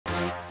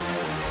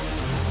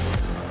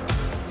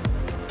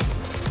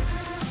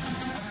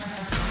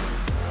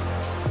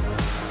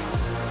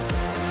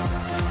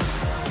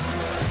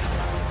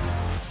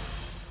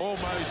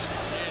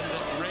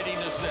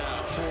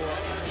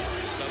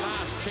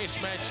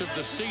match of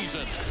the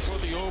season for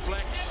the All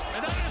Blacks.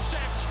 An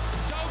intercept,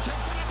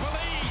 Dalton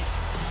Tapali.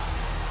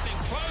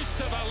 Close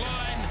to the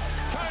line,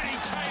 Cody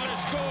Taylor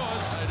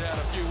scores. No doubt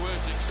a few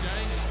words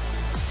exchanged.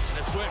 And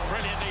it's worked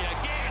brilliantly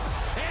again.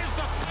 Here's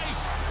the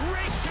pace,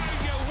 Rico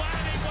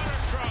Ioane, what a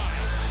try.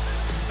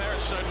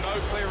 Barrett showed no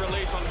clear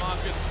release on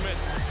Marcus Smith.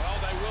 Well,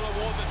 they will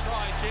award the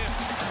try, Jeff.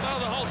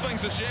 No, the whole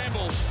thing's a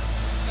shambles.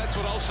 That's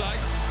what I'll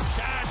say.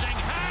 Charging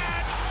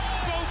hard,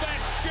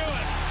 fullback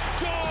Stewart,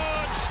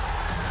 George.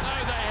 No,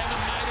 they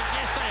haven't made it.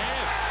 Yes, they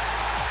have.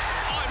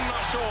 I'm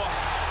not sure.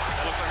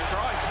 That looks like a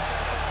try.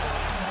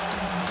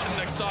 What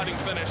an exciting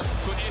finish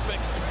to an epic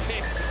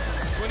test,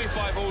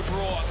 25-all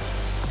draw.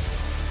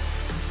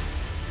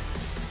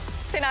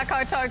 Tēnā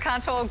koutou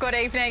katoa, good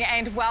evening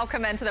and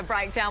welcome into the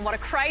breakdown. What a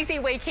crazy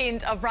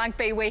weekend of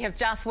rugby we have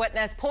just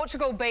witnessed.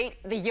 Portugal beat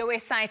the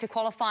USA to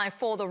qualify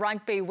for the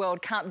Rugby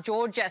World Cup.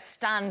 Georgia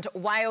stunned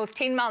Wales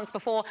 10 months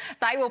before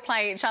they will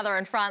play each other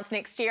in France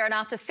next year. And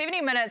after 70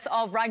 minutes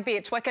of rugby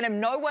at Twickenham,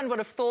 no one would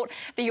have thought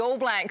the All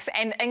Blacks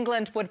and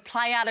England would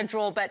play out a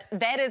draw. But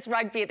that is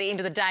rugby at the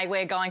end of the day.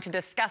 We're going to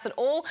discuss it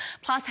all,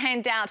 plus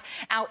hand out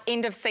our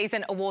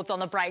end-of-season awards on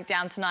the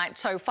breakdown tonight.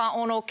 So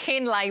Whaono,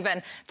 Ken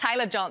Laban,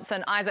 Taylor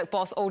Johnson, Isaac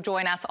Boss, all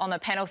join us on the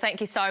panel.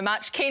 Thank you so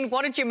much. Ken,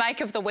 what did you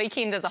make of the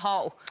weekend as a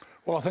whole?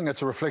 Well, I think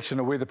it's a reflection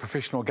of where the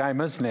professional game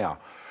is now.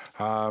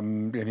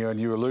 And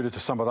you alluded to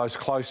some of those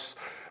close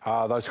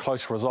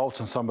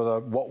results and some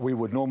of what we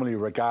would normally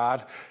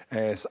regard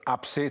as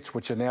upsets,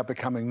 which are now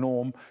becoming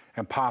norm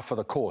and par for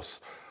the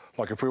course.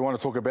 Like if we want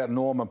to talk about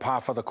norm and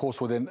par for the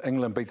course, well then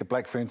England beat the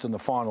Black Ferns in the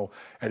final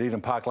at Eden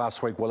Park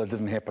last week. Well, it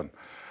didn't happen.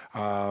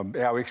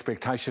 Our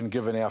expectation,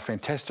 given our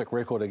fantastic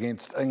record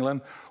against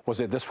England, was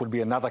that this would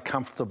be another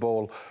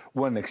comfortable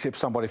win, except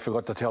somebody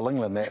forgot to tell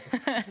England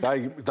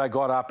that. They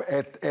got up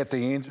at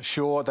the end.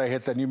 Sure, they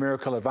had the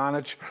numerical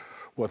advantage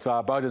with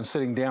Bowden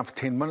sitting down for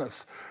 10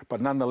 minutes,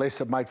 but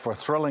nonetheless it made for a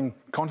thrilling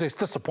contest.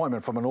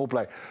 Disappointment from an All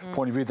Black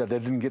point of view that they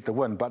didn't get the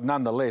win, but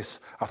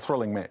nonetheless a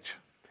thrilling match.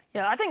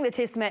 Yeah, I think the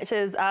test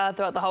matches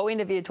throughout the whole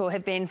interview tour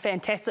have been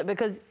fantastic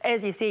because,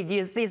 as you said,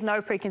 there's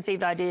no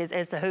preconceived ideas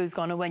as to who's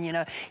going to win. You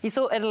know, you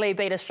saw Italy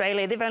beat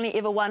Australia. They've only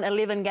ever won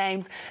 11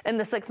 games in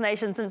the Six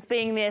Nations since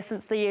being there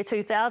since the year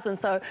 2000.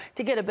 So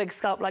to get a big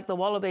scalp like the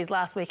Wallabies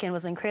last weekend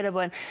was incredible.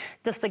 And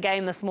just the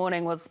game this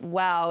morning was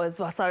wow as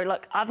well. So,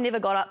 look, I've never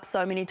got up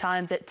so many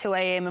times at 2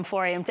 a.m. and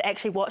 4 a.m. to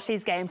actually watch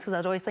these games because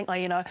I'd always think, oh,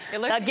 you know,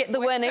 they'd get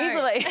the win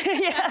easily.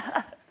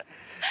 Yeah.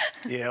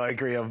 Yeah, I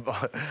agree.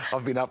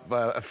 I've been up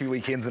a few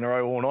weekends in a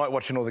row all night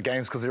watching all the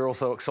games because they're all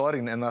so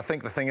exciting. And I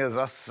think the thing is,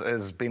 us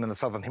as being in the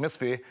Southern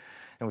Hemisphere,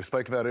 and we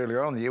spoke about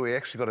earlier on, we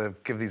actually got to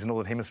give these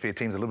Northern Hemisphere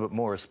teams a little bit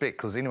more respect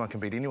because anyone can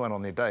beat anyone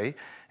on their day.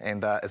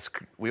 And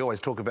we always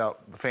talk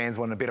about the fans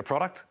wanting a better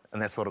product,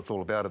 and that's what it's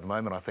all about at the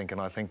moment, I think.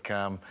 And I think,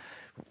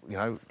 you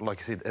know, like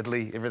you said,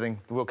 Italy, everything,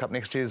 the World Cup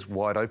next year is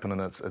wide open and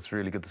it's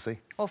really good to see.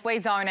 Well, if we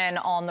zone in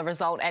on the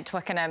result at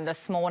Twickenham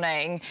this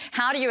morning,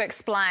 how do you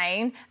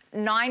explain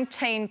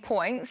 19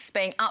 points,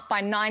 being up by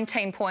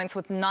 19 points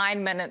with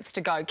 9 minutes to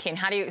go, Ken?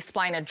 How do you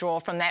explain a draw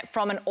from that,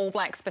 from an All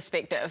Blacks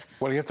perspective?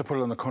 Well, you have to put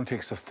it in the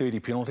context of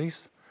 30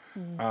 penalties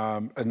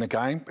in the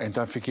game. And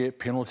don't forget,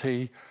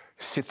 penalty,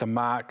 set the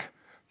mark,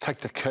 take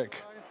the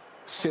kick,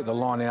 set the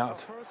line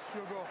out,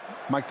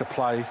 make the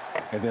play.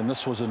 And then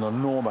this was an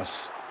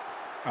enormous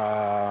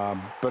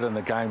bit in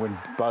the game when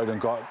Bowden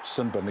got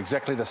sin bin.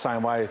 Exactly the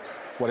same way as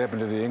what happened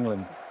to the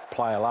England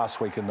player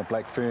last week in the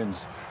Black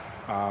Ferns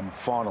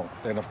final.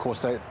 And of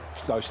course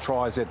those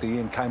tries at the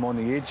end came on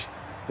the edge,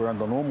 where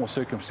under normal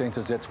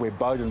circumstances that's where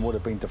Bowden would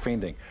have been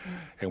defending.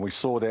 And we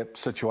saw that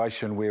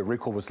situation where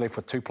Rico was left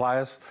with two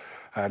players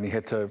and he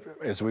had to,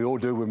 as we all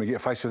do when we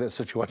get faced with that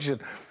situation,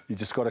 you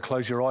just got to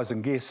close your eyes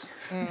and guess.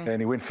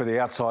 And he went for the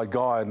outside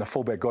guy and the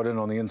fullback got in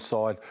on the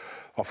inside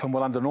of him.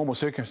 Well, under normal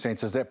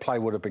circumstances, that play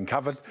would have been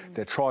covered.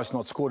 That try's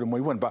not scored and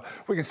we win. But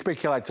we can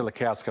speculate till the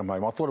cows come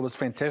home. I thought it was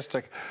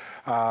fantastic.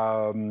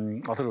 I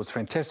thought it was a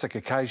fantastic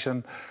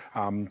occasion.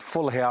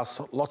 Full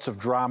house, lots of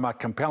drama,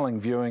 compelling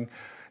viewing.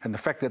 And the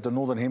fact that the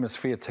Northern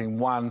Hemisphere team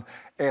won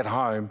at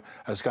home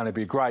is going to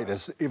be great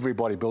as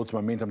everybody builds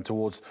momentum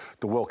towards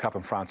the World Cup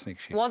in France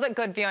next year. Was it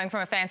good viewing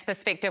from a fan's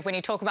perspective when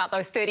you talk about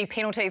those 30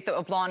 penalties that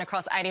were blown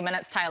across 80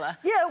 minutes, Taylor?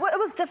 Yeah, it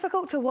was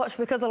difficult to watch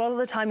because a lot of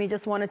the time you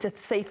just wanted to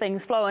see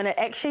things flow, and it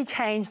actually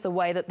changed the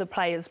way that the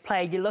players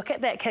played. You look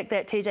at that kick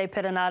that TJ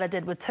Perenara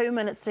did with 2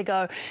 minutes to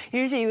go.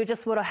 Usually you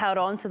just would have held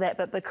on to that,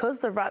 but because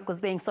the ruck was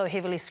being so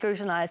heavily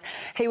scrutinised,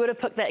 he would have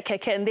put that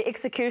kick in. The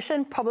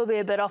execution probably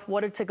a bit off,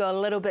 wanted to go a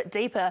little bit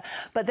deeper,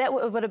 but that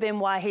would have been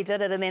why he did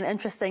it. And then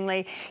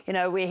interestingly, you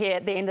know, we're here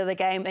at the end of the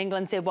game,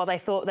 England said, well, they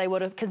thought they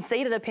would have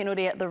conceded a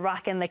penalty at the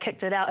ruck and they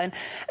kicked it out. And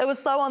it was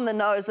so on the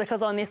nose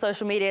because on their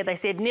social media they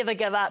said never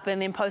give up and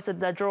then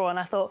posted the draw. And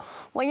I thought,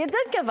 well, you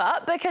did give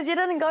up because you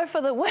didn't go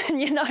for the win.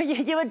 You know,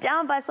 you were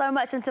down by so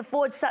much, and to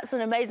forge such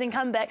an amazing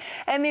comeback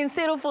and then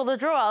settle for the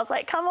draw. I was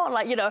like, come on,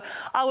 like, you know,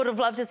 I would have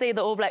loved to see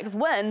the All Blacks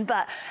win,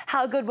 but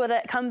how good would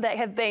that comeback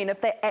have been if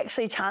they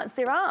actually chanced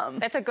their arm?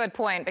 That's a good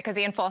point because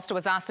Ian Foster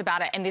was asked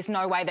about it, and there's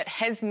no way that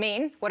his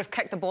men would have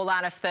kicked the ball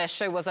out if the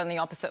shoe was on the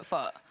opposite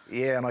foot.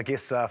 Yeah, and I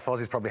guess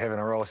Fozzie's probably having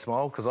a roll of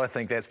smile because I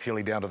think that's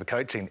purely down to the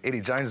coaching. Eddie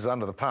Jones is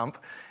under the pump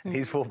and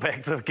he's fought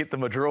back to get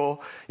them a draw.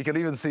 You can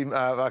even see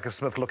Marcus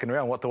Smith looking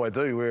around, what do I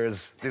do?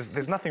 Whereas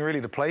there's nothing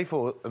really to play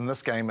for in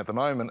this game at the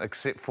moment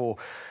except for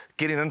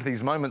getting into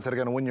these moments that are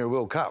going to win you a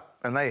World Cup.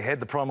 And they had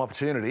the prime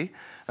opportunity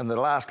and the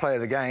last play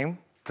of the game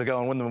to go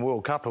and win them a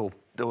World Cup or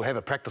have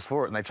a practice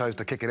for it, and they chose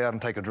to kick it out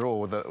and take a draw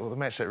with a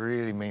match that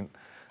really meant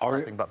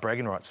nothing but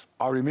bragging rights.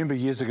 I remember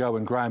years ago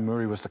when Graham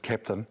Murray was the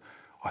captain,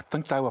 I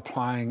think they were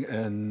playing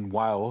in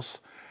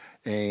Wales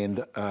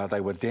and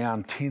they were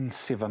down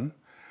 10-7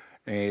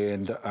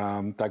 and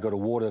they got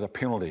awarded a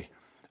penalty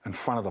in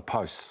front of the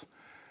posts.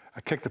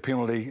 I kicked the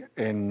penalty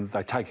and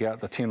they take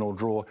out the 10-all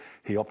draw.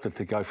 He opted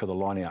to go for the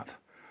line out.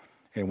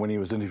 And when he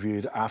was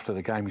interviewed after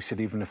the game, he said,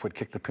 even if we'd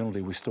kicked the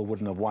penalty, we still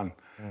wouldn't have won.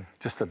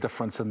 Just the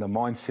difference in the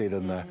mindset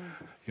and the,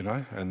 you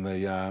know, and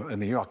the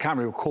I can't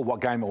really recall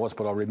what game it was,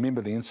 but I remember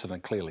the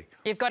incident clearly.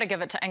 You've got to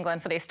give it to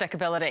England for their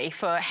stickability,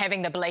 for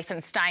having the belief in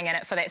staying in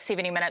it for that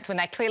 70 minutes when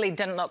they clearly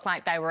didn't look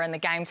like they were in the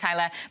game,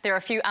 Taylor. There are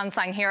a few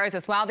unsung heroes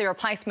as well. Their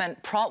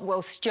replacement prop,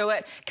 Will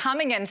Stewart,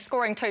 coming in,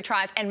 scoring 2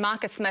 tries, and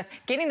Marcus Smith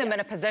getting them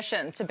in a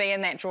position to be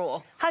in that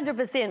draw.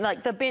 100%.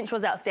 Like, the bench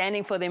was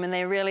outstanding for them and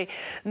they really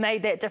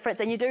made that difference.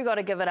 And you do got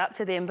to give it up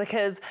to them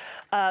because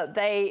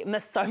they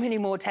missed so many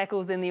more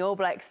tackles than the All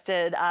Blacks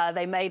did.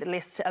 They made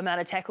less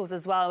amount of tackles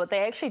as well. But they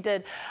actually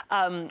did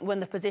win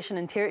the possession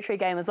and territory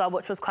game as well,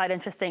 which was quite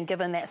interesting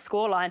given that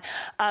scoreline.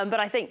 But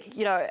I think,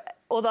 you know,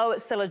 although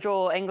it's still a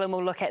draw, England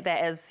will look at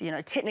that as, you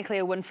know, technically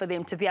a win for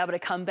them to be able to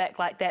come back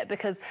like that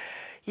because,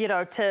 you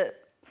know, to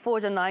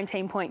forge a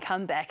 19-point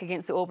comeback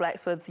against the All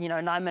Blacks with, you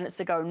know, 9 minutes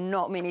to go,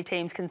 not many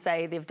teams can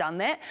say they've done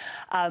that.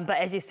 But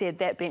as you said,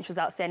 that bench was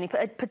outstanding,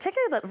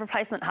 particularly the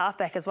replacement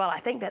halfback as well. I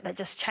think that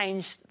just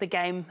changed the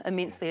game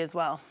immensely as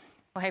well.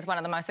 Well, he's one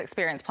of the most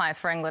experienced players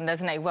for England,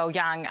 isn't he, Will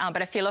Young?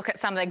 But if you look at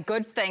some of the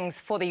good things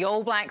for the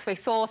All Blacks, we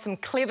saw some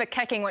clever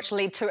kicking, which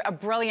led to a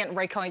brilliant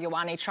Rieko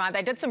Ioane try.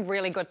 They did some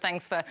really good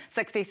things for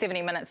 60,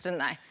 70 minutes, didn't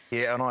they?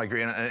 Yeah, and I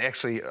agree. And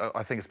actually,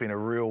 I think it's been a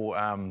real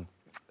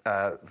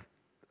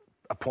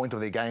a point of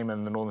their game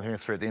in the Northern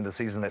Hemisphere at the end of the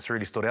season that's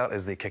really stood out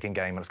is their kicking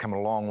game, and it's come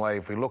a long way.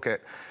 If we look at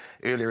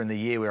earlier in the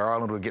year where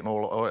Ireland were getting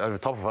all over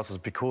top of us, is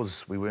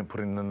because we weren't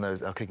putting in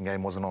our kicking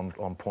game wasn't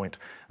on point,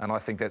 and I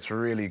think that's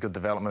really good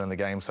development in the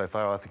game so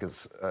far. I think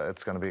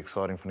it's going to be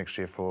exciting for next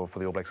year for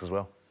the All Blacks as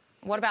well.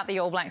 What about the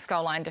All Blacks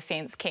goal line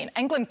defence, Ken?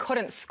 England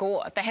couldn't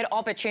score. They had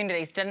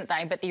opportunities, didn't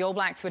they? But the All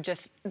Blacks would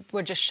just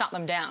shut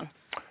them down.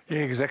 Yeah,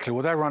 exactly.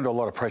 Well, they were under a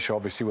lot of pressure,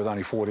 obviously, with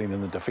only 14 in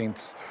the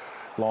defence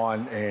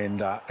line,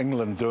 and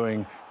England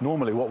doing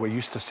normally what we're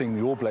used to seeing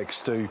the All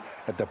Blacks do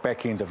at the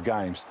back end of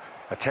games,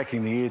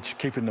 attacking the edge,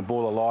 keeping the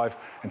ball alive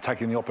and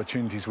taking the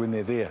opportunities when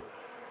they're there.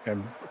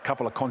 And a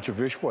couple of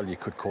controversial, well, you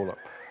could call it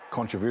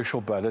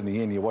controversial, but in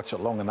the end you watch it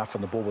long enough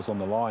and the ball was on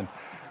the line.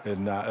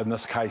 In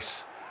this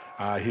case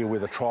here where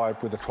the try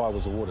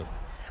was awarded.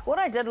 What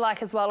I did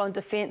like as well on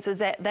defence is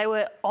that they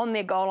were on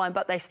their goal line,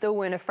 but they still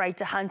weren't afraid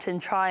to hunt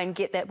and try and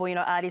get that ball. You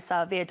know, Ardie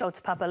Savea,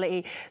 Dalton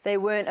Papali'i, they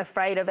weren't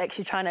afraid of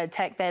actually trying to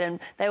attack that, and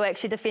they were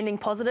actually defending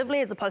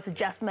positively as opposed to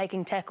just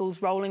making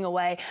tackles, rolling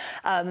away.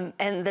 And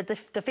the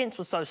defence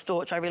was so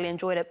staunch, I really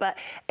enjoyed it. But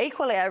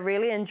equally, I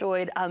really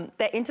enjoyed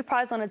that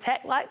enterprise on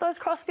attack, like those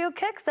crossfield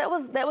kicks. That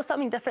was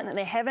something different that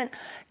they haven't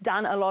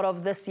done a lot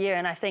of this year.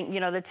 And I think,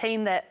 you know, the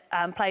team that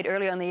played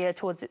earlier in the year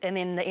and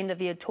then the end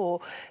of year tour,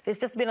 there's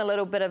just been a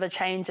little bit of a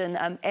change in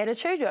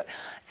attitude.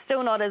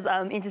 Still not as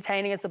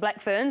entertaining as the Black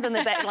Ferns in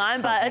the back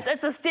line, but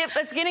it's a step,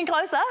 it's getting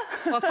closer.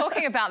 Well,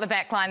 talking about the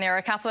back line, there are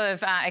a couple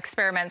of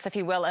experiments, if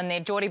you will, in there.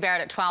 Geordie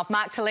Barrett at 12,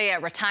 Mark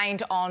Telea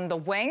retained on the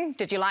wing.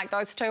 Did you like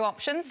those two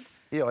options?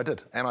 Yeah, I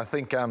did. And I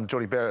think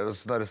Geordie Barrett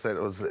noticed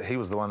that he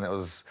was the one that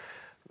was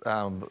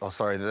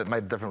that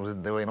made the difference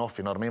when they went off,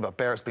 you know what I mean? But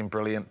Barrett's been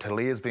brilliant,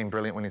 Telea's been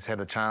brilliant when he's had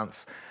a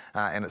chance,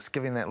 and it's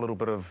giving that little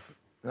bit of,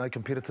 you know,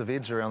 competitive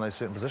edge around those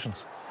certain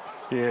positions.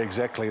 Yeah,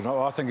 exactly. And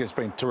I think it's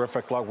been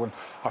terrific. Like when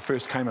I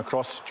first came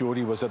across,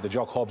 Geordie was at the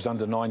Jock Hobbs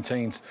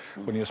under-19s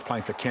when he was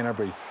playing for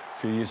Canterbury a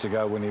few years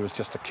ago when he was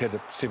just a kid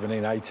at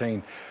 17,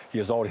 18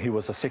 years old. He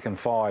was a second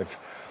five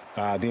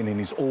then, and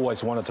he's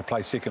always wanted to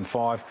play second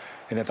five.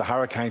 And at the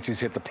Hurricanes,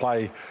 he's had to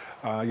play,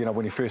 you know,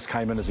 when he first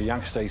came in as a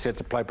youngster, he's had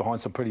to play behind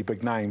some pretty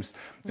big names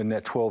in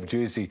that 12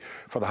 jersey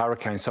for the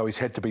Hurricanes. So he's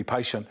had to be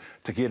patient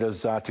to get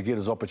his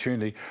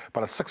opportunity.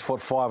 But at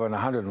 6'5" and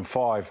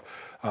 105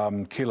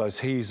 kilos,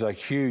 he's a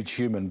huge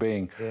human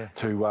being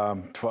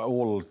for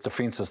all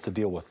defences to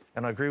deal with.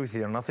 And I agree with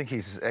you, and I think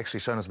he's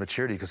actually shown his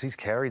maturity because he's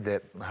carried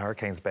that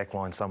Hurricanes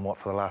backline somewhat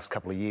for the last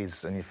couple of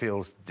years, and you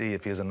feel,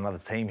 if he was in another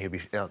team, he'll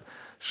be out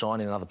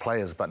shining other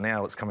players, but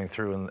now it's coming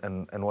through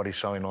in what he's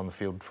showing on the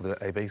field for the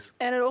ABs.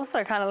 And it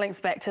also kind of links links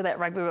back to that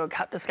Rugby World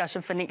Cup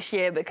discussion for next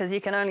year, because you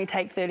can only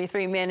take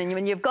 33 men, and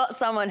when you've got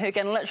someone who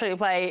can literally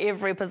play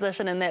every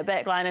position in that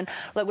back line, and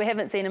look, we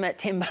haven't seen him at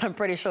 10, but I'm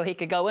pretty sure he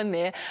could go in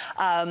there.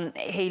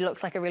 He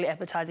looks like a really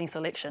appetising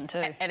selection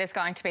too. It is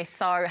going to be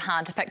so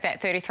hard to pick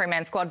that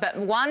 33-man squad, but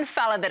one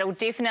fella that'll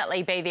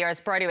definitely be there is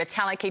Brodie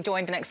Retallick. He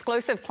joined an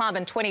exclusive club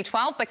in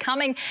 2012,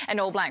 becoming an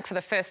All Black for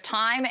the first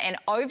time, and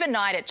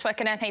overnight at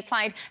Twickenham he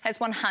played his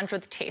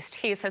 100th test.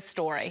 Here's his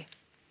story.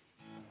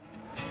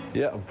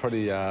 Yeah, I'm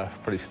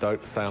pretty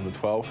stoked to stay on the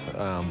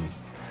 12th.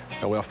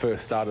 When I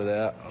first started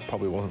out, it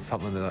probably wasn't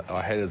something that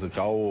I had as a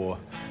goal or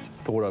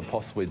thought I'd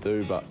possibly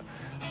do, but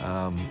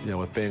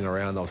with being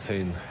around, I've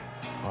seen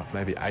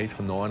maybe 8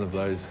 or 9 of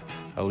those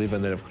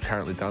 11 that have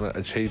currently done it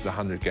achieve the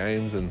 100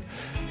 games. And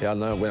yeah, I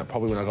know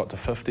probably when I got to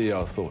 50,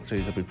 I thought,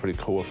 geez, it'd be pretty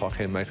cool if I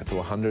can make it to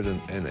 100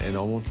 and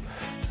onward.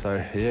 So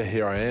yeah,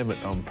 here I am.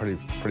 I'm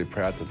pretty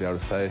proud to be able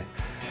to say,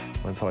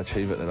 once I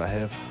achieve it, that I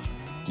have.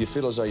 Do you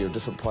feel as though you're a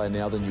different player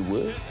now than you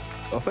were?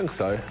 I think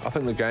so. I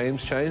think the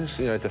game's changed.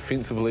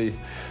 Defensively,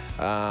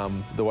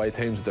 the way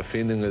teams are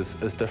defending is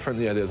different.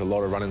 There's a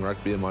lot of running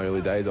rugby in my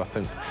early days. I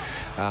think,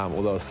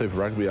 although I was Super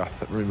Rugby, I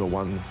remember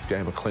one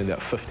game I cleaned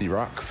out 50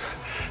 rucks.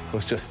 It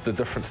was just a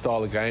different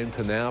style of game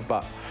to now,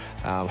 but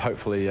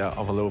hopefully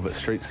I'm a little bit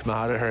street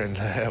smarter and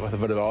with a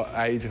bit of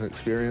age and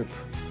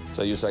experience.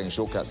 So you're taking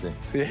shortcuts then?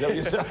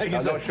 Yeah,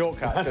 not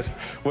shortcuts,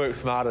 just work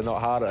smarter, not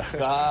harder.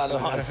 Ah,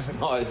 nice,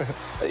 nice.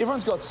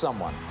 Everyone's got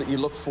someone that you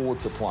look forward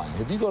to playing.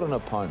 Have you got an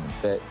opponent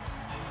that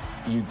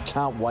you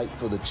can't wait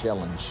for the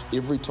challenge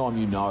every time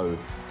you know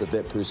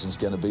that person's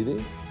going to be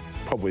there?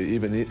 Probably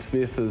even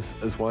Smith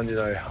is one.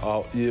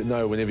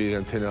 Whenever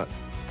you're going to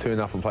turn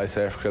up and play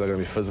South Africa, they're going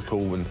to be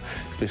physical, and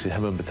especially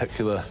him in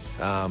particular.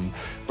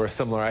 We're a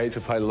similar age.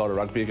 We played a lot of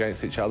rugby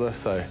against each other,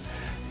 so.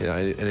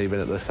 And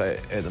even at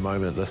the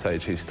moment, at this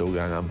age, he's still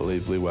going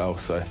unbelievably well.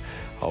 So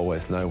I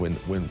always know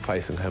when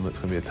facing him, it's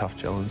going to be a tough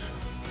challenge.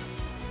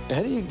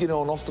 How do you get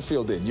on off the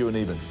field then, you and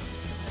Eben?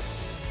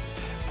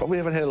 Probably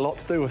haven't had a lot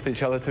to do with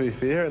each other, to be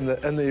fair. In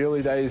the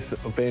early days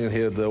of being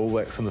here, the All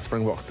Blacks and the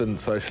Springboks didn't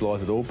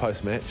socialise at all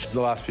post-match.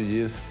 The last few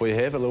years, we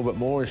have a little bit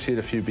more and shared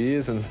a few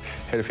beers and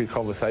had a few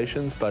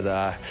conversations, but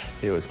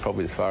it was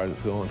probably as far as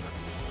it's gone.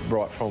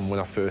 Right from when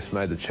I first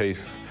made the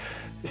Chiefs,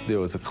 there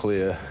was a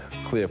clear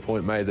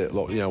point made that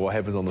what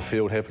happens on the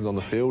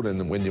field,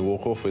 and when you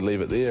walk off, we leave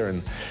it there.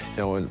 And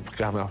when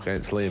come up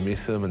against Liam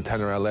Messam and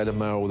Tanner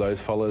Latimer, all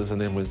those fellas, and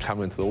then when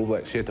come into the All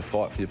Blacks, you have to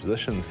fight for your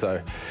position.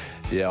 So,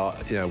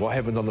 yeah, what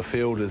happens on the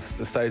field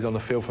stays on the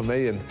field for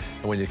me, and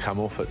when you come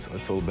off,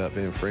 it's all about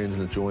being friends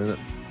and enjoying it.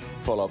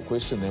 Follow-up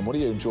question then, what do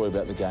you enjoy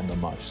about the game the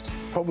most?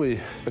 Probably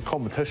the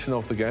competition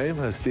of the game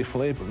is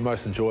definitely, but the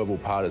most enjoyable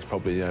part is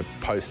probably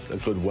post a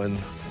good win.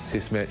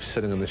 Test match,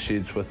 sitting in the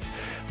sheds with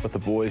the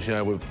boys.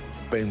 We've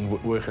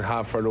been working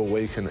hard for it all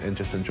week and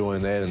just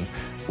enjoying that, and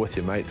with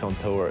your mates on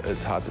tour,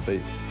 it's hard to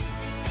beat.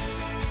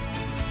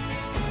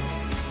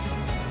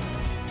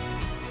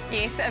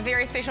 Yes, a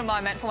very special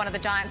moment for one of the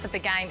giants of the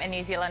game in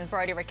New Zealand,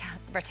 Brodie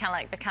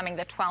Retallick, becoming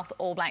the 12th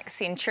All Black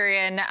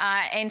Centurion.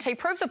 And he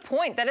proves a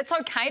point that it's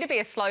okay to be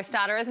a slow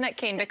starter, isn't it,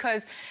 Ken?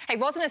 Because he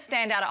wasn't a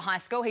standout at high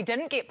school. He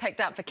didn't get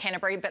picked up for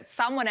Canterbury, but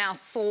someone else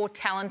saw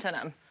talent in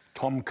him.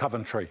 Tom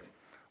Coventry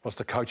was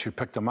the coach who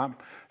picked him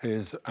up.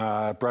 Is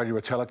Brodie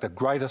Retallick, the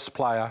greatest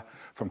player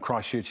from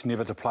Christchurch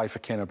never to play for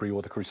Canterbury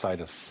or the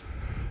Crusaders.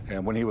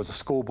 And when he was a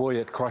schoolboy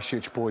at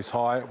Christchurch Boys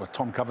High, with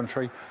Tom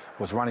Coventry,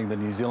 was running the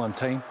New Zealand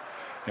team.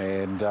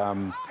 And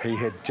he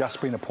had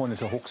just been appointed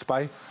to Hawke's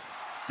Bay.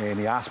 And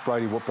he asked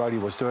Brodie what Brodie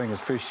was doing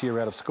his first year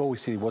out of school. He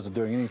said he wasn't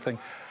doing anything,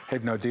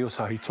 had no deal.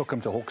 So he took him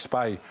to Hawke's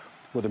Bay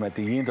with him. At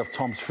the end of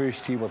Tom's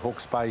first year with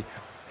Hawke's Bay,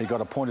 he got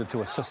appointed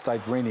to assist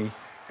Dave Rennie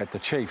at the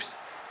Chiefs.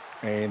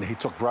 And he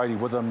took Brodie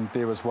with him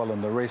there as well,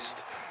 and the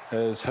rest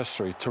is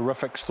history.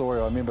 Terrific story.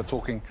 I remember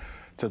talking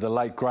to the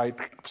late, great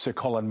Sir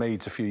Colin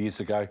Meads a few years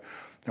ago,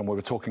 and we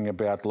were talking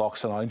about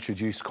locks, and I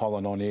introduced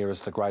Colin on air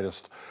as the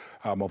greatest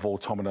of all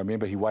time. And I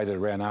remember he waited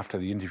around after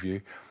the interview,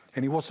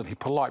 and he wasn't. He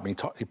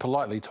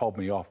politely told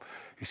me off.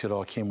 He said,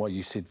 "Oh, Ken, what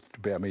you said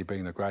about me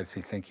being the greatest,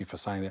 thank you for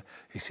saying that."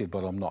 He said,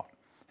 "But I'm not."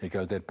 He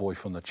goes, "That boy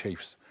from the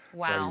Chiefs."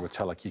 Wow. Brodie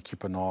Retallick, you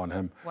keep an eye on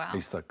him. Wow.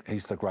 He's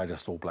the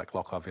greatest All Black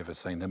lock I've ever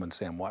seen, him and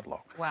Sam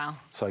Whitelock. Wow.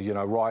 So,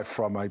 right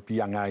from a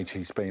young age,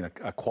 he's been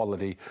a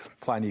quality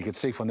player. And you could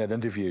see from that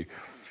interview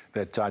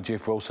that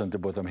Jeff Wilson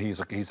did with him, he's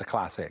a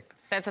class act.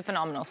 That's a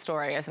phenomenal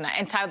story, isn't it?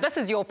 And Taylor, this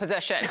is your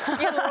position.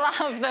 You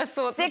love this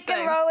sort of thing.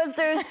 Second rowers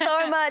do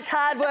so much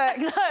hard work.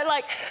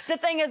 The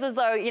thing is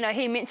though,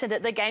 he mentioned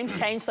it, the game's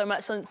changed so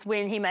much since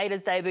when he made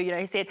his debut.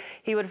 He said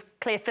he would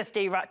clear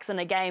 50 rucks in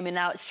a game, and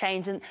now it's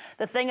changed. And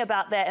the thing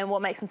about that, and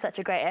what makes him such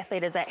a great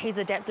athlete, is that he's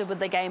adapted with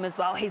the game as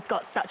well. He's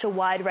got such a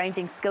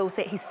wide-ranging skill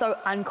set. He's so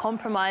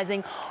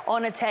uncompromising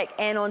on attack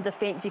and on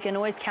defence. You can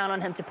always count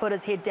on him to put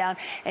his head down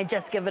and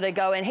just give it a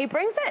go. And he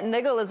brings that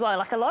niggle as well.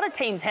 Like, a lot of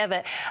teams have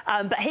it,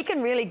 but he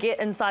can really get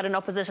inside an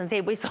opposition's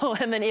head. We saw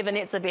him in Evan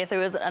Etzebeth,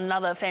 who is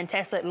another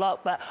fantastic lock,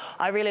 but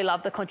I really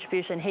love the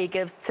contribution he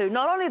gives to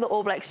not only the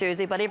All Blacks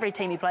jersey, but every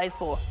team he plays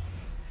for.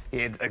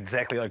 Yeah,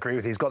 exactly. I agree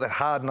with you. He's got that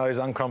hard-nosed,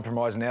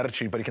 uncompromising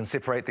attitude, but he can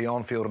separate the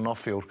on-field and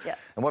off-field. Yeah.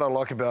 And what I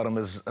like about him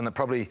is, and it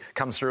probably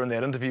comes through in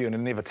that interview and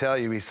he'll never tell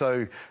you, he's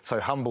so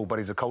humble, but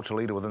he's a culture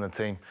leader within the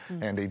team.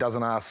 And he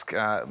doesn't ask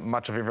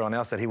much of everyone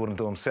else that he wouldn't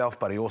do himself,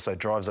 but he also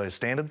drives those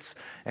standards,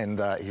 and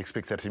he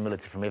expects that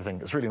humility from everything.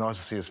 It's really nice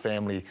to see his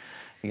family,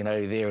 you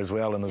know, there as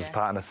well, and his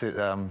partner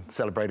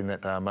celebrating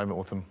that moment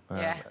with him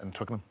in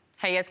Twickenham.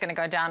 He is going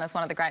to go down as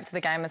one of the greats of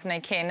the game, isn't he,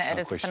 Ken? It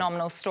is a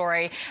phenomenal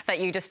story that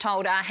you just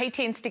told. He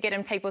tends to get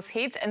in people's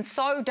heads, and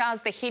so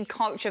does the head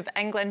coach of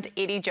England,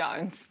 Eddie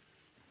Jones.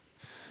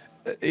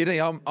 Eddie,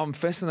 I'm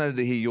fascinated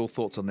to hear your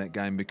thoughts on that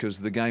game, because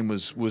the game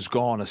was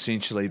gone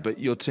essentially, but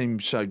your team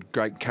showed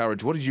great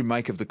courage. What did you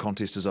make of the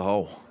contest as a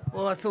whole?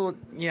 Well, I thought,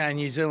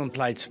 New Zealand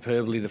played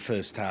superbly the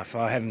first half.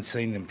 I haven't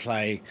seen them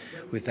play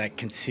with that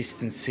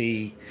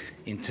consistency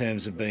in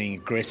terms of being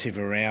aggressive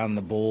around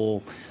the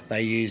ball.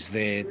 They used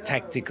their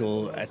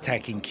tactical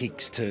attacking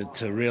kicks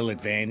to real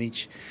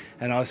advantage,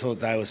 and I thought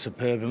they were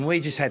superb. And we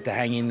just had to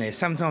hang in there.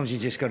 Sometimes you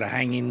just got to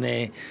hang in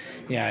there,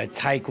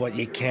 take what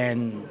you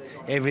can.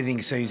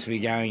 Everything seems to be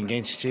going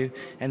against you.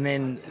 And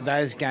then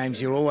those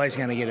games, you're always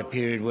going to get a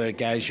period where it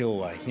goes your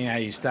way.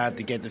 You start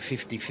to get the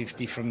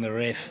 50-50 from the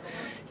ref.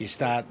 You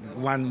start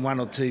one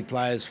or two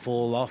players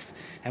fall off,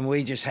 and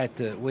we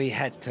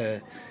had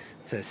to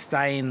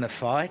stay in the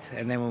fight.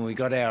 And then when we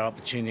got our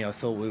opportunity, I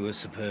thought we were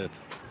superb.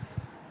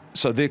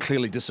 So they're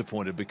clearly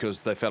disappointed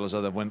because they felt as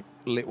though they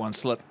let one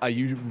slip. Are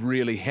you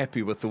really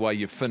happy with the way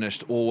you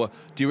finished, or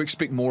do you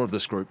expect more of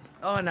this group?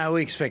 Oh no,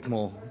 we expect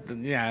more.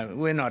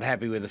 We're not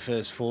happy with the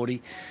first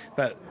 40,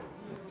 but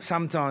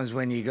sometimes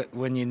when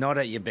you're not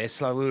at your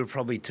best, like we were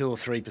probably 2 or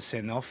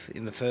 3% off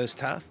in the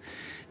first half.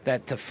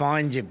 That to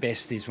find your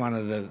best is one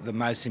of the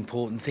most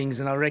important things,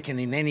 and I reckon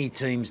in any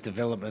team's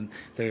development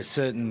there are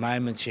certain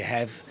moments you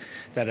have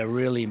that are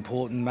really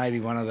important.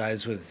 Maybe one of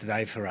those was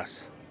today for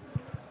us.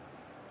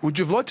 Would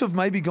you have liked to have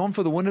maybe gone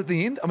for the win at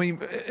the end? I mean,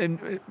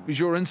 was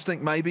your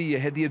instinct maybe you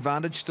had the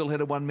advantage, still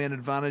had a one-man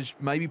advantage,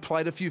 maybe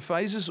played a few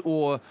phases,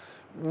 or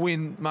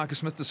when Marcus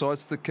Smith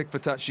decides to kick for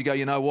touch, you go,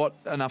 you know what,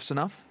 enough's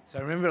enough? So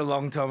I remember a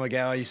long time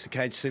ago I used to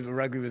coach Super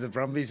Rugby with the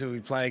Brumbies, and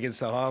we'd play against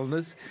the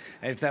Highlanders.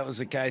 And if that was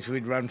the case,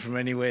 we'd run from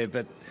anywhere.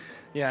 But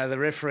the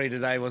referee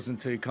today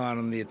wasn't too kind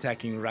on the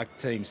attacking ruck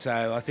team,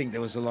 so I think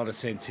there was a lot of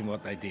sense in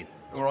what they did.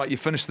 All right, you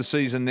finished the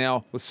season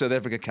now with South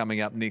Africa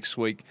coming up next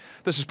week.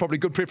 This is probably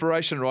good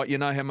preparation, right? You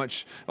know how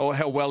much or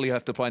how well you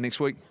have to play next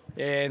week?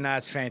 Yeah, no,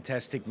 it's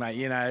fantastic,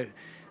 mate.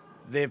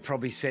 They've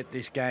probably set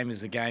this game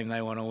as the game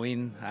they want to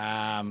win.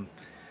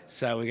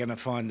 So we're going to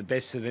find the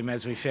best of them,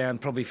 as we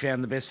probably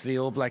found the best of the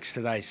All Blacks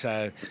today.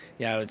 So,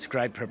 it's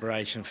great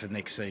preparation for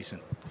next season.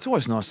 It's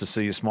always nice to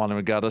see you smiling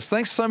regardless.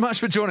 Thanks so much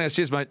for joining us.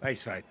 Cheers, mate.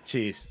 Thanks, mate.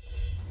 Cheers.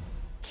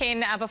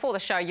 Ken, before the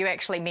show, you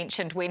actually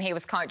mentioned when he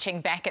was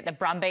coaching back at the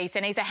Brumbies,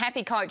 and he's a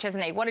happy coach,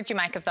 isn't he? What did you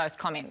make of those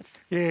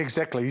comments? Yeah,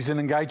 exactly. He's an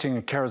engaging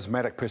and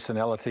charismatic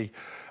personality.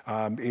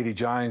 Eddie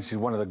Jones, he's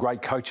one of the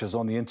great coaches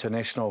on the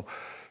international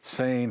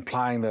scene,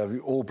 playing the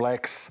All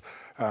Blacks,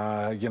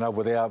 with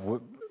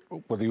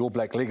the All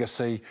Black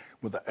legacy,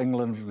 with the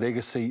England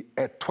legacy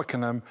at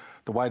Twickenham,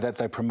 the way that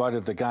they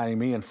promoted the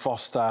game, Ian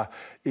Foster,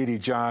 Eddie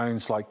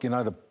Jones,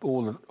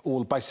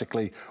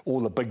 basically all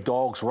the big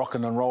dogs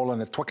rocking and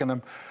rolling at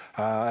Twickenham.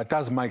 It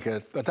does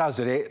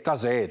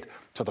add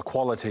to the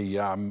quality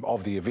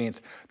of the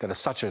event that is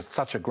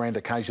such a grand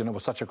occasion. It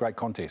was such a great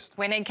contest.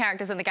 We need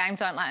characters in the game,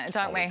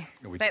 don't we?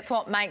 That's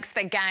what makes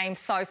the game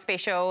so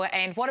special.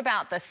 And what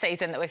about this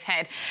season that we've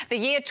had? The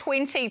year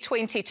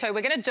 2022,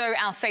 we're going to do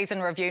our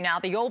season review now.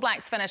 The All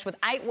Blacks finished with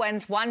 8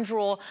 wins, 1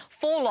 draw,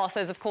 4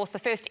 losses. Of course, the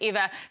first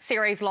ever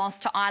series loss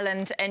to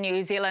Ireland and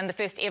New Zealand, the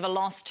first ever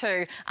loss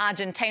to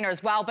Argentina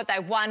as well. But they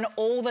won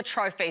all the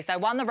trophies. They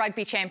won the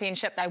Rugby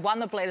Championship, they won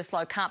the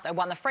Bledisloe Cup, they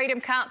won the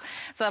Freedom Cup.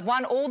 So they've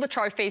won all the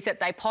trophies that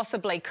they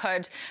possibly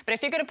could. But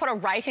if you're going to put a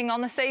rating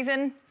on the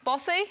season,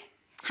 Bossy,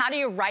 how do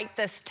you rate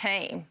this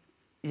team?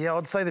 Yeah,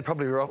 I'd say they're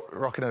probably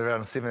rocking at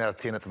around a 7 out of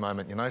 10 at the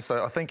moment,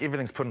 So I think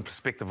everything's put in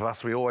perspective of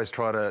us. We always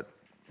try to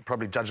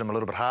probably judge them a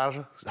little bit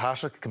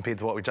harsher compared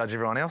to what we judge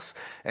everyone else.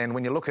 And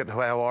when you look at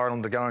how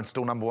Ireland are going,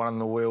 still #1 in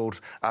the world,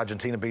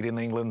 Argentina beating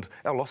England,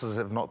 our losses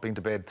have not been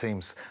to bad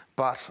teams.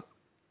 But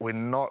we're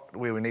not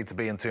where we need to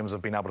be in terms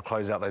of being able to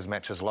close out those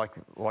matches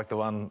like the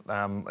one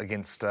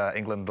against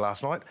England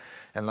last night.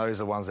 And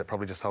those are ones that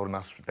probably just holding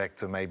us back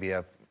to maybe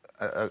a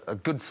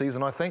good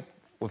season, I think,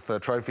 with the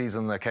trophies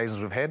and the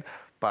occasions we've had.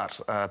 But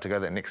to go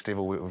that next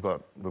level, we've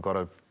got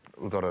to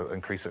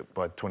increase it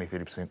by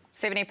 20-30%.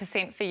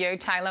 70% for you.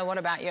 Taylor, what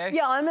about you?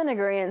 Yeah, I'm in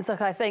agreement.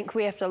 Look, I think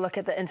we have to look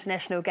at the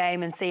international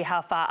game and see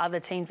how far other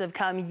teams have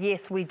come.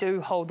 Yes, we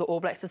do hold the All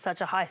Blacks to such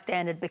a high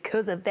standard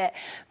because of that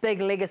big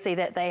legacy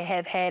that they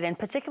have had, and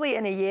particularly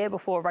in a year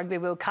before Rugby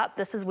World Cup,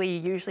 this is where you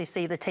usually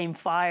see the team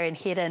fire and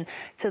head in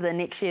to the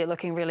next year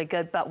looking really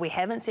good, but we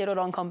haven't settled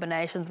on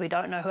combinations. We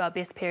don't know who our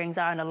best pairings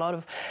are in a lot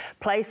of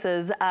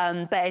places,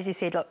 but as you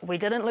said, look, we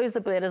didn't lose the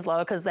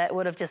Bledisloe because that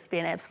would have just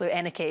been absolute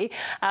anarchy.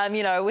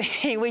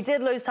 we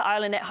did lose to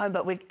Ireland at home,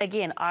 but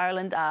again,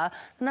 Ireland are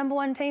the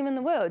 #1 team in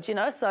the world, you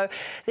know, so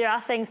there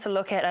are things to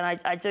look at, and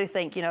I do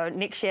think, you know,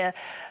 next year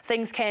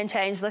things can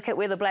change. Look at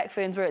where the Black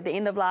Ferns were at the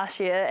end of last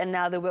year and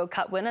now the World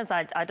Cup winners.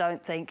 I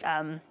don't think,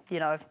 you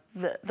know,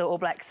 the All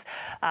Blacks,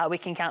 we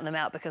can count them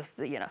out because,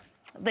 you know,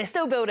 they're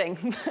still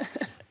building.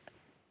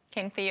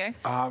 Ken, for you?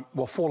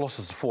 Well, 4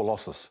 losses are 4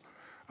 losses.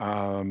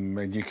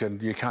 And you can't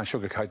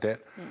sugarcoat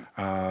that,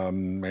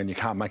 and you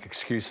can't make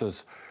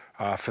excuses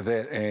for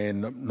that,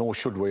 and nor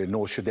should we,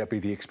 nor should that be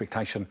the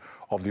expectation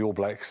of the All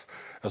Blacks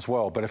as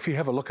well. But if you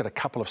have a look at a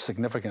couple of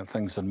significant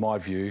things, in my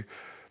view,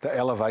 the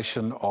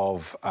elevation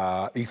of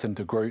Ethan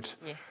de Groot,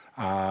 yes.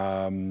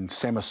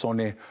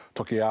 Samisone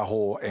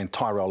Taukei'aho and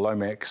Tyrell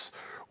Lomax,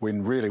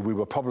 when really we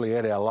were probably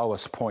at our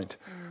lowest point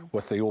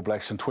with the All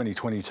Blacks in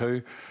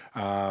 2022,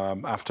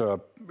 after,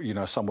 you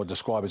know, some would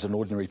describe as an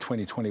ordinary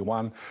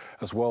 2021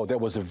 as well. That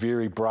was a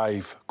very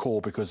brave call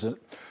because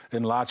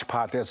in large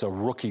part that's a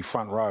rookie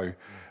front row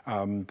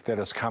that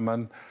has come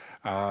in.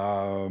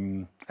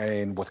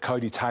 And with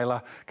Cody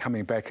Taylor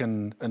coming back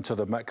into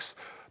the mix,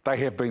 that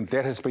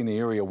has been the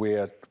area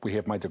where we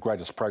have made the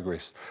greatest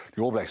progress.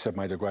 The All Blacks have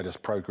made the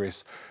greatest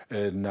progress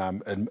in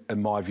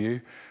my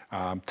view.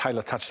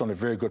 Taylor touched on a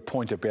very good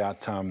point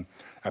about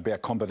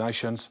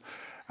combinations.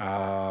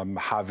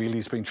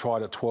 Havili's been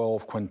tried at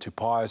 12, Quinn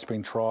Tupai's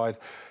been tried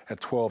at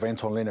 12,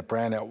 Anton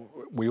Leonard-Brown,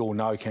 we all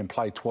know, can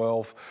play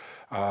 12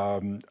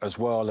 as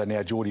well, and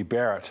now Jordie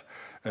Barrett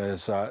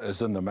is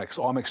in the mix.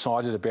 I'm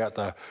excited about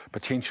the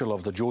potential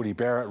of the Jordie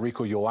Barrett,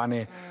 Rieko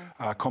Ioane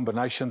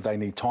combination. They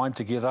need time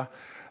together.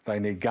 They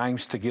need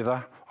games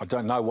together. I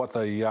don't know what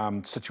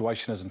the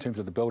situation is in terms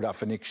of the build-up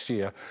for next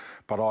year,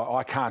 but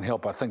I can't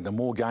help but think the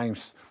more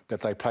games that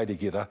they play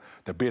together,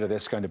 the better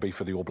that's going to be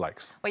for the All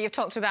Blacks. Well, you've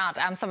talked about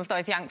some of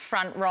those young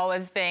front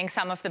rowers being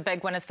some of the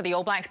big winners for the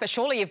All Blacks, but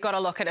surely you've got to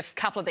look at a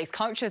couple of these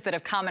coaches that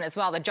have come in as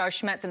well, the Joe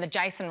Schmidts and the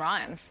Jason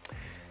Ryans.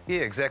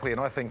 Yeah, exactly, and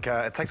I think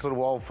it takes a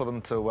little while for them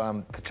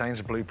to change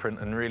the blueprint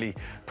and really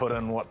put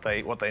in what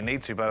they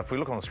need to. But if we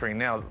look on the screen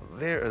now,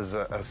 there is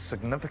a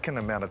significant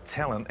amount of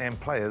talent and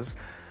players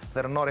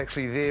that are not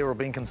actually there or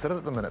being considered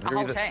at the minute.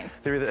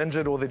 They're either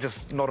injured or they're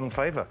just not in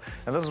favour.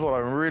 And this is what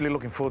I'm really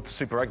looking forward to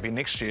Super Rugby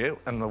next year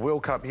and the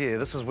World Cup year.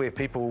 This is where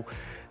people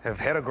have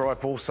had a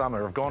gripe all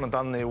summer, have gone and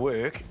done their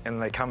work,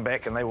 and they come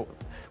back and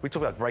we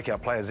talk about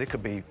breakout players. There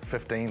could be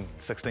 15,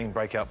 16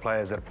 breakout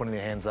players that are putting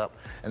their hands up,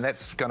 and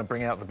that's going to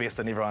bring out the best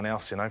in everyone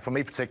else, you know. For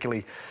me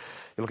particularly,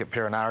 you look at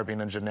Perenara being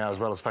injured now as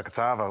well as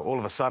Fakatava. All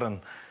of a sudden,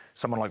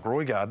 someone like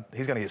Roigard,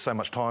 he's going to get so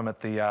much time at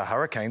the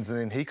Hurricanes, and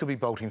then he could be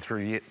bolting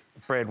through yet.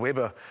 Brad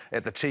Weber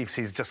at the Chiefs,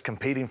 he's just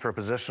competing for a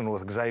position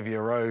with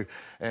Xavier Rowe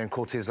and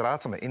Cortez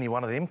Ratama. Any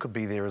one of them could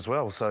be there as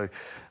well. So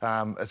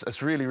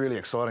it's really, really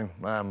exciting,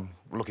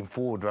 looking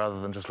forward rather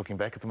than just looking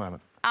back at the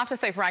moment. After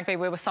Super Rugby,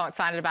 we were so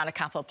excited about a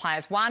couple of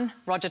players. One,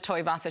 Roger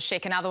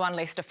Tuivasa-Sheck, another one,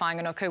 Leicester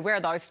Fainga'anuku. Where are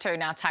those two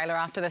now, Taylor,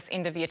 after this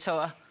end of your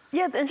tour?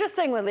 Yeah, it's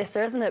interesting with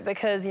Leicester, isn't it?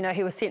 Because, you know,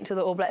 he was sent to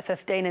the All Black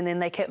 15 and then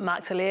they kept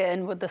Mark Talia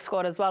in with the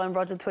squad as well. And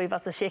Roger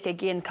Tuivasa-Sheck,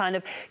 again, kind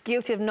of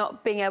guilty of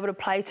not being able to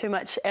play too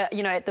much,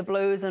 you know, at the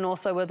Blues and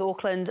also with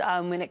Auckland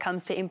when it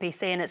comes to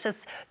NPC. And it's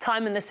just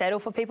time in the saddle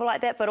for people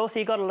like that. But also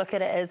you've got to look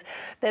at it as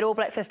that All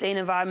Black 15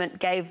 environment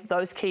gave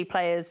those key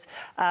players,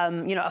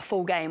 you know, a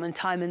full game and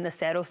time in the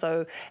saddle.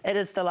 So it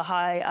is still a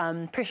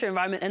high pressure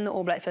environment in the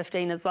All Black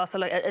 15 as well. So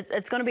look,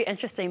 it's going to be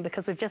interesting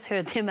because we've just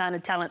heard the amount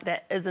of talent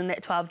that is in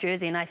that 12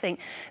 jersey. And I think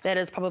that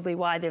is probably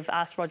why they've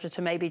asked Roger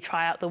to maybe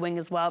try out the wing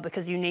as well,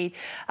 because you need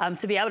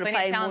to be able to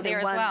play more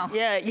than one. Well.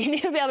 Yeah, you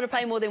need to be able to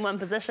play more than one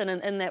position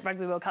in that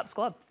Rugby World Cup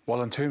squad.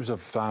 Well, in terms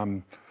of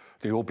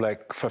the All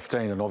Black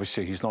 15, and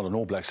obviously he's not an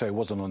All Black, so he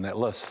wasn't on that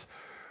list.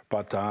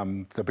 But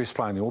the best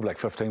player in the All Black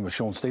 15 was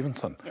Sean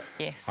Stevenson. Yep.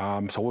 Yes.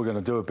 So we're going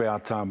to do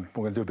about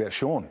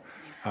Sean.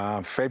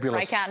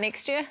 Fabulous. Breakout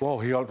next year? Well,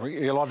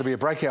 he'll either be a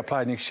breakout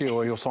player next year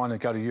or he'll sign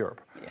and go to Europe.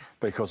 Yeah.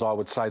 Because I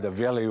would say the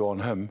value on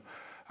him.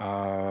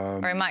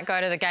 Or he might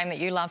go to the game that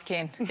you love,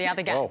 Ken, the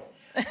other game.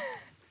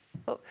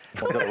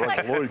 It's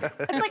like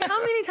how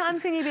many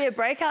times can you be a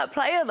breakout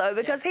player, though?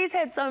 Because he's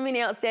had so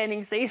many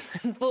outstanding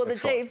seasons for the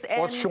Chiefs. Right.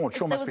 What's Sean?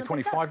 Sean must be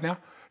 25 now.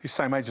 He's the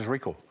same age as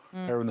Rieko.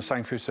 They're in the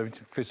same first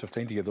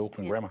 15 together,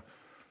 Auckland Grammar.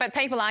 But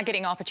people are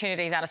getting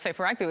opportunities out of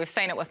Super Rugby. We've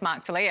seen it with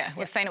Mark Talia.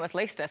 We've seen it with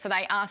Leicester. So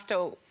they are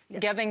still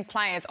giving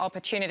players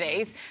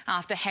opportunities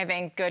after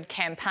having good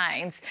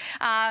campaigns.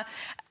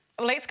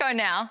 Let's go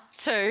now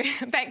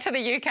back to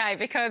the UK,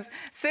 because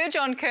Sir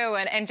John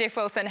Kirwan and Jeff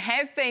Wilson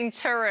have been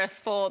tourists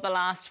for the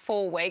last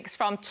 4 weeks,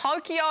 from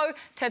Tokyo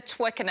to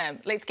Twickenham.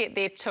 Let's get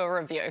their tour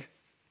review.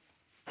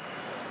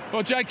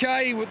 Well,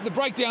 JK, the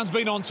breakdown's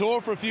been on tour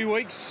for a few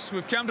weeks.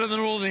 We've come to the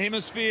Northern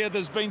Hemisphere.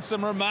 There's been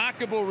some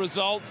remarkable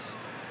results.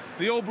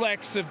 The All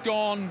Blacks have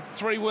gone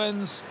 3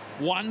 wins,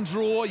 1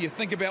 draw. You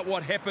think about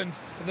what happened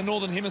in the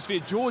Northern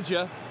Hemisphere.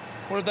 Georgia,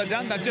 what have they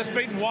done? They've just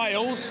beaten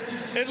Wales.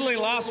 Italy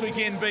last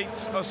weekend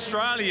beats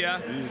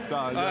Australia.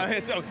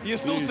 You're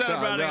still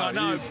celebrating, I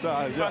know.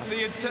 But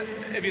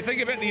if you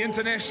think about the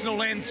international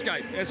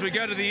landscape, as we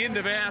go to the end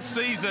of our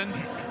season,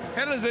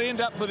 how does it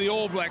end up for the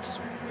All Blacks?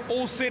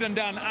 all said and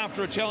done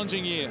after a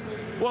challenging year?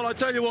 Well, I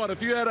tell you what,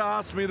 if you had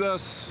asked me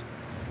this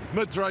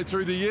midway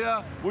through the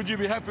year, would you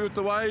be happy with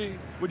the way?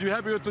 Would you be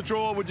happy with the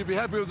draw? Would you be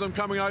happy with them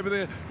coming over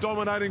there,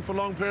 dominating for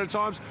long period of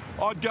times?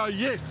 I'd go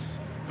yes,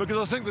 because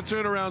I think the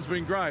turnaround's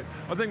been great.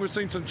 I think we've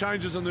seen some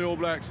changes in the All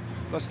Blacks.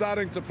 They're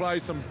starting to play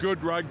some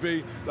good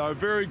rugby. They were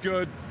very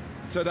good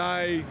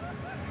today.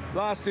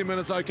 Last 10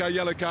 minutes, okay,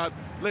 yellow card.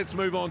 Let's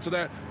move on to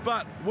that.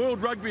 But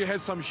World Rugby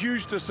has some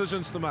huge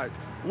decisions to make.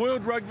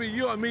 World Rugby,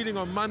 you are meeting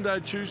on Monday,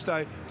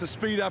 Tuesday to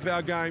speed up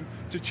our game,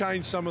 to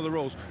change some of the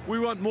rules. We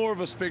want more of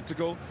a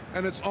spectacle,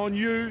 and it's on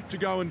you to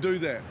go and do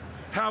that.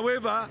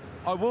 However,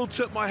 I will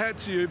tip my hat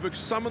to you because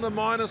some of the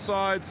minor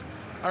sides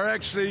are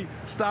actually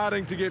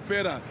starting to get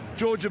better.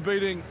 Georgia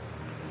beating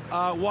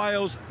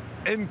Wales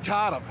in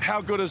Cardiff.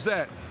 How good is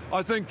that?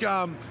 I think,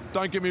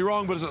 don't get me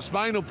wrong, but is it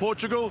Spain or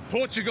Portugal?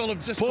 Portugal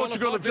have just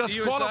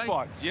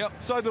qualified. Yep.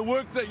 So the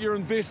work that you're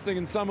investing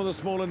in some of the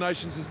smaller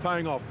nations is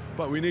paying off,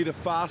 but we need a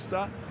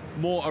faster,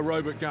 more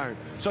aerobic game.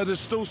 So there's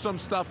still some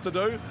stuff to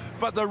do,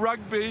 but the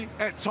rugby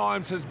at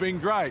times has been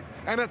great,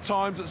 and at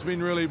times it's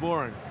been really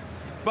boring.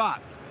 But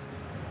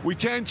we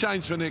can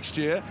change for next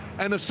year,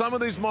 and if some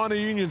of these minor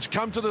unions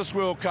come to this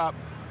World Cup,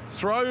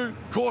 throw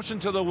caution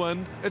to the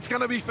wind, it's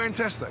going to be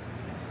fantastic.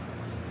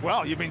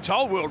 Well, you've been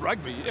told World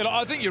Rugby. And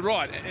I think you're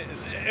right.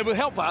 It will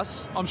help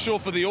us, I'm sure,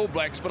 for the All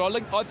Blacks. But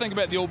I think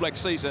about the All Black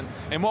season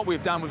and what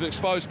we've done. We've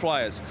exposed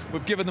players.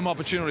 We've given them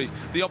opportunities.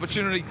 The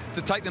opportunity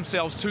to take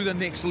themselves to the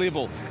next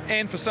level.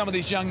 And for some of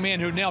these young men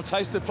who now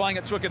tasted playing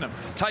at Twickenham,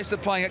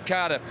 tasted playing at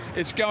Cardiff,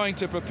 it's going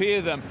to prepare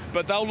them.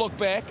 But they'll look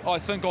back, I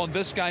think, on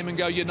this game and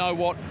go, you know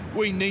what,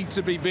 we need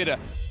to be better.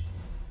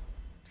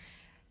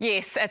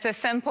 Yes, it's a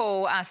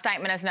simple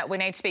statement, isn't it? We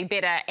need to be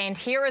better, and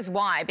here is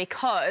why.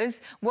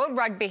 Because World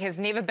Rugby has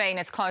never been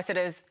as close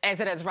as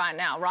it is right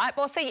now, right?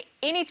 Well, see,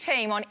 any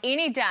team on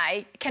any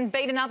day can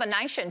beat another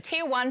nation.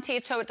 Tier 1, Tier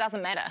 2, it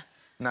doesn't matter.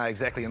 No,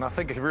 exactly. And I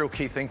think a real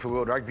key thing for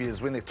World Rugby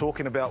is when they're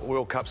talking about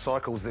World Cup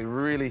cycles, they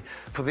really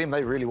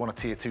want a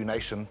Tier 2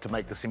 nation to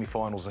make the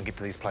semi-finals and get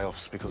to these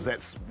playoffs, because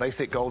they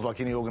set goals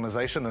like any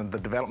organisation, and the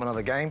development of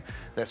the game,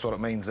 that's what it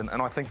means. And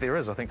I think there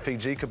is. I think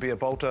Fiji could be a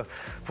bolter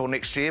for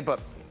next year, but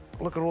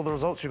look at all the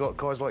results. You've got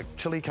guys like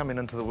Chile coming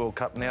into the World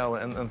Cup now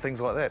and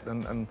things like that.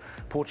 And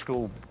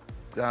Portugal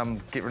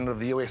get rid of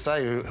the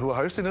USA, who are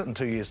hosting it in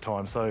 2 years'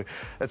 time. So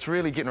it's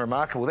really getting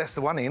remarkable. That's the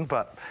one end.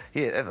 But,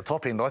 yeah, at the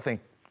top end, I think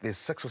there's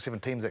 6 or 7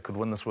 teams that could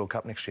win this World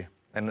Cup next year.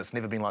 And it's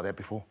never been like that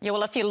before. Yeah,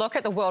 well, if you look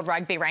at the World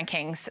Rugby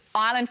rankings,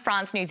 Ireland,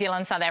 France, New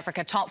Zealand, South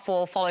Africa, top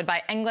 4, followed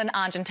by England,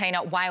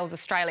 Argentina, Wales,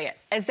 Australia.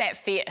 Is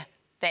that fair,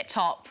 that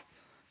top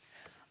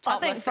I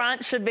think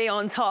France should be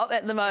on top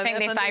at the moment. I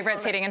think they're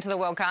favourites heading into the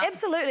World Cup.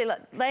 Absolutely. Look,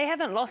 they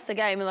haven't lost a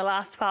game in the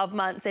last 12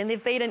 months, and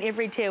they've beaten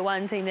every Tier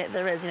 1 team that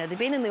there is. You know, they've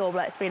been in the All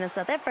Blacks, been in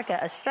South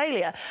Africa,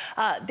 Australia.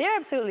 They're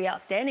absolutely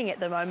outstanding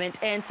at the moment,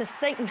 and to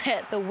think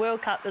that the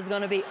World Cup is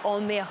going to be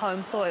on their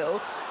home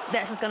soil,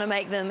 that's just going to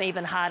make them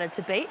even harder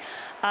to beat.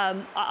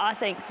 I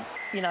think,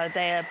 you know,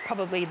 they're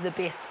probably the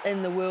best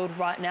in the world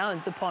right now,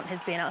 and Dupont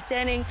has been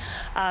outstanding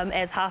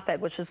as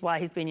halfback, which is why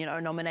he's been, you know,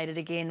 nominated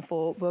again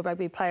for World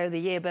Rugby Player of the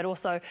Year. But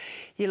also,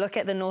 you look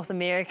at the North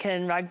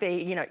American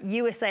rugby, you know,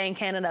 USA and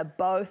Canada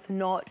both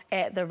not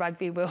at the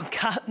Rugby World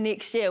Cup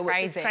next year, which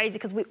is crazy,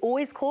 because we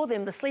always call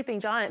them the sleeping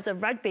giants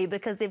of rugby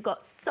because they've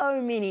got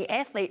so many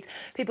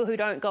athletes, people who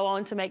don't go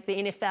on to make the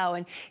NFL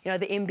and, you know,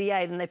 the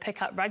NBA, then they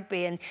pick up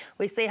rugby, and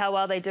we see how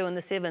well they do in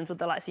the sevens with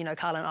the likes, you know,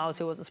 Carlin Isles,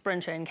 who was a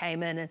sprinter and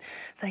came in, and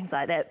things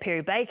like that,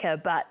 Perry Baker.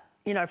 But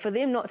you know, for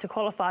them not to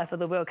qualify for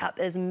the World Cup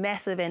is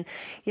massive. And,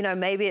 you know,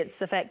 maybe it's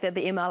the fact that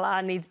the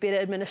MLR needs better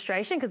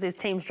administration because there's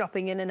teams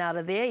dropping in and out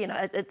of there. You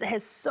know, it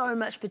has so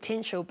much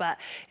potential, but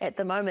at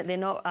the moment they're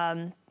not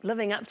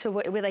living up to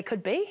where they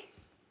could be.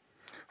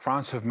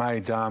 France have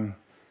made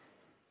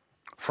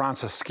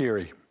France is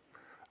scary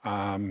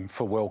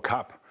for World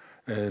Cup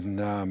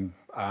in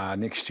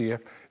next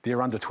year.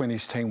 Their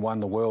under-20s team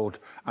won the World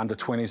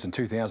Under-20s in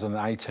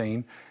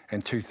 2018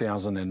 and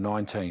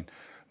 2019.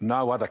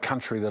 No other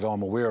country that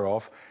I'm aware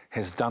of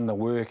has done the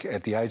work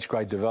at the age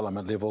grade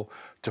development level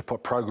to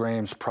put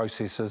programs,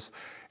 processes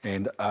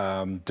and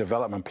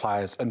development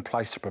players in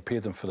place to prepare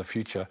them for the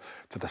future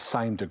to the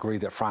same degree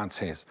that France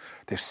has.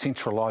 They've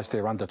centralised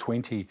their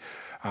under-20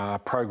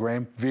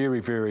 program, very,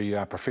 very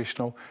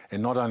professional.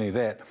 And not only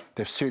that,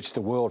 they've searched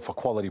the world for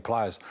quality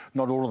players.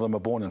 Not all of them are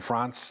born in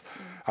France.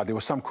 There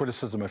was some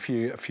criticism a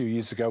few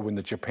years ago when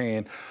the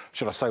Japan,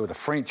 should I say with the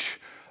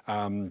French,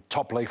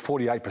 top league,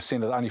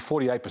 only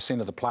 48%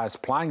 of the players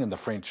playing in the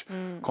French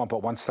comp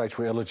at one stage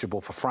were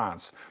eligible for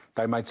France.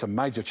 They made some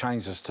major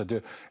changes to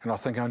do, and I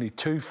think only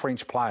 2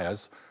 French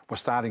players were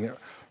starting at,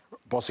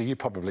 Bossy, you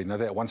probably know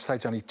that, at one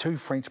stage only 2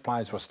 French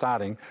players were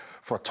starting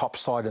for a top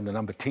side in the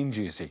number 10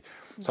 jersey.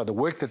 So the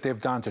work that they've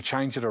done to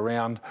change it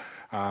around,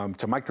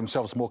 to make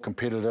themselves more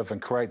competitive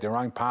and create their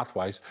own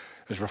pathways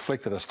is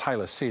reflected, as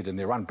Taylor said, in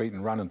their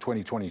unbeaten run in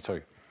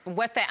 2022.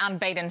 With that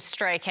unbeaten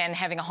streak and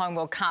having a home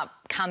World Cup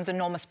comes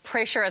enormous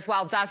pressure as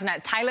well, doesn't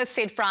it? Taylor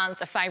said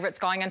France are favourites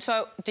going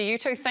into it. Do you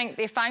two think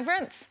they're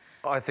favourites?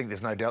 I think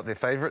there's no doubt they're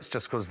favourites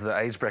just because the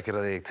age bracket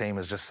of their team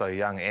is just so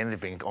young and they've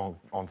been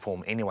on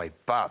form anyway.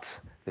 But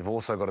they've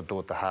also got to do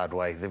it the hard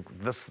way.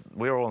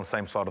 We're all on the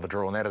same side of the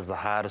draw, and that is the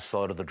hardest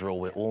side of the draw.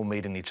 We're all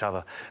meeting each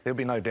other. There'll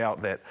be no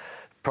doubt that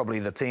probably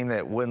the team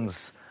that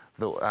wins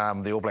the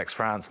All Blacks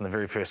France in the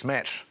very first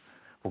match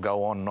will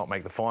go on and not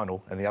make the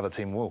final, and the other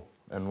team will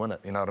and win it,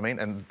 you know what I mean?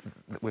 And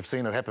we've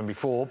seen it happen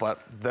before,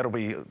 but that'll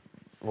be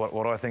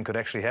what I think could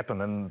actually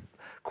happen, and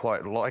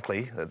quite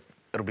likely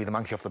it'll be the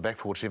monkey off the back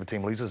for whichever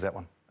team loses that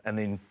one. And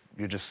then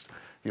you're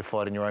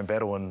fighting your own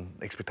battle and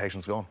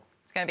expectations gone.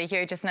 It's going to be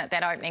huge, isn't it,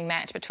 that opening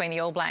match between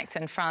the All Blacks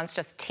and France,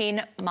 just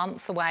 10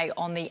 months away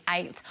on the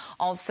 8th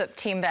of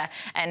September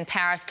in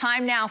Paris.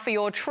 Time now for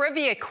your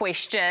trivia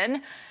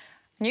question.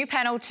 New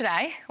panel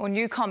today, or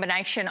new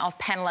combination of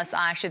panellists,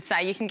 I should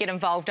say. You can get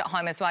involved at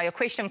home as well. Your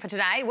question for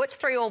today, which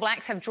 3 All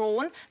Blacks have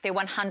drawn their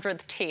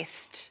 100th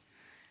test?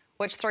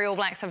 Which 3 All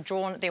Blacks have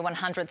drawn their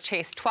 100th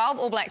test? 12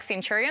 All Black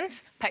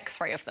Centurions, pick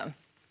 3 of them.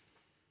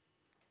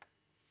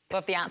 We'll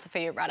have the answer for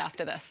you right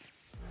after this.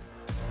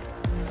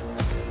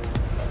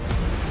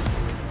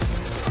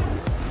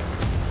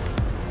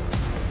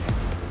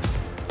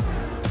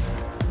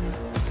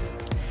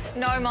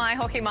 No mai,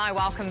 hoki mai,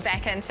 welcome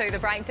back into the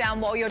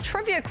breakdown. Well, your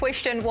trivia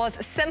question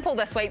was simple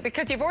this week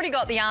because you've already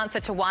got the answer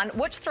to one.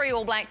 Which 3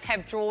 All Blacks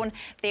have drawn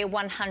their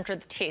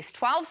 100th test?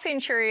 12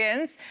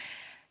 Centurions.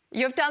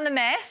 You've done the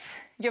math.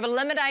 You've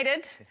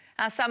eliminated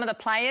some of the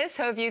players.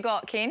 Who have you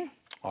got, Ken?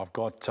 I've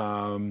got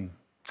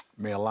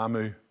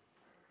Mealamu,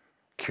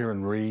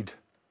 Kieran Reid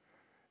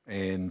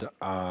and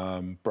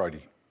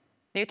Brodie.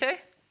 You two?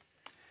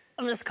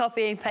 I'm just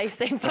copying,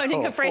 pasting,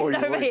 phoning a friend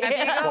over here.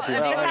 Have you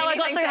That's how I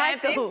got anything through to high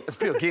add then? school. It's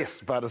pure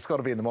guess, but it's got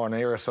to be in the modern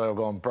era, so I've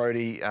gone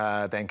Brodie,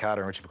 Dan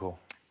Carter and Richie McCaw.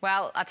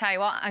 Well, I'll tell you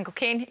what, Uncle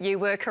Ken, you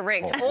were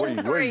correct. All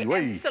three,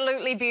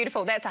 absolutely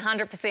beautiful. That's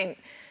 100%.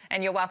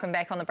 And you're welcome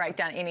back on the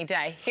breakdown any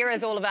day. Here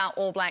is all of our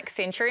All Black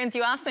Centurions.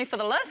 You asked me for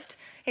the list.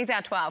 Here's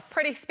our 12.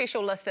 Pretty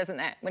special list, isn't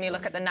it, when you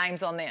look at the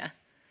names on there?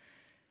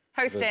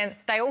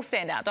 They all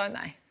stand out, don't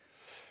they?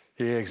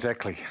 Yeah,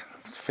 exactly.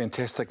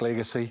 Fantastic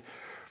legacy.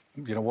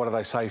 You know, what do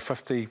they say?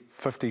 50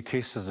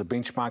 tests is a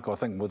benchmark, I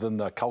think, within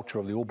the culture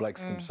of the All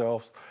Blacks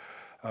themselves.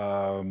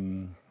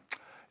 And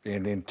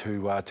then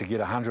to get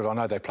 100, I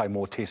know they play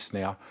more tests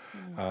now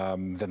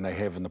than they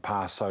have in the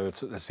past, so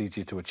it's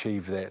easier to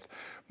achieve that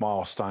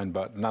milestone.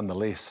 But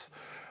nonetheless,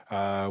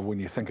 when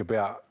you think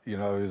about, you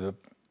know,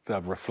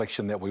 the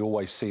reflection that we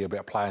always see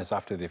about players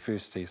after their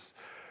first test,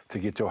 to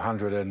get to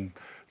 100, and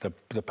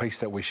the piece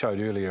that we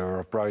showed earlier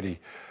of Brodie,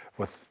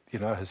 with, you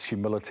know, his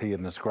humility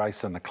and his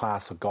grace and the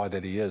class of guy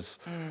that he is,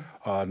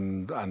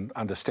 and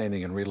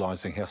understanding and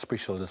realising how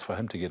special it is for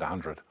him to get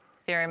 100.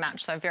 Very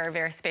much so, very,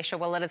 very special.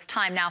 Well, it is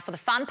time now for the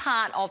fun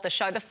part of the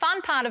show, the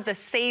fun part of the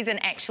season,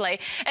 actually.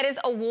 It is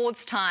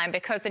awards time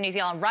because the New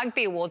Zealand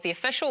Rugby Awards, the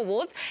official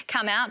awards,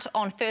 come out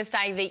on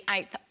Thursday, the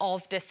 8th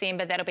of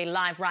December. That'll be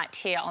live right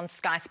here on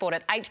Sky Sport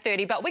at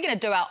 8:30, but we're going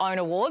to do our own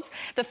awards.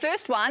 The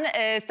first one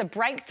is the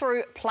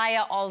Breakthrough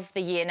Player of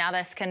the Year. Now,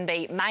 this can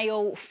be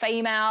male,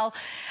 female.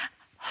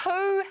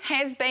 Who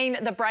has been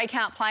the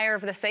breakout player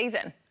of the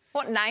season?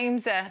 What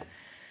names are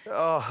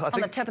on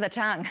the tip of the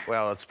tongue?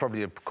 Well, it's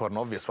probably quite an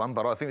obvious one,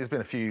 but I think there's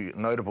been a few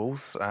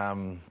notables.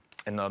 And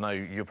I know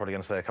you're probably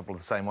going to say a couple of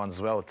the same ones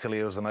as well.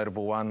 Tilia was a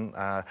notable one.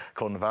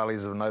 Colin Navali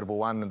is a notable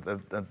one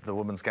in the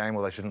women's game,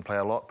 although she didn't play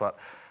a lot. But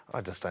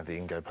I just don't think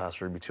you can go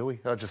past Ruby Tui.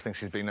 I just think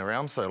she's been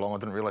around so long. I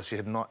didn't realise she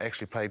had not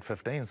actually played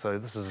 15. So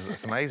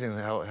it's amazing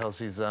how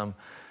she's done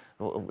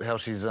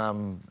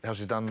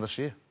this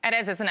year. It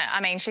is, isn't it? I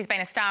mean, she's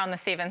been a star on the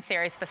Sevens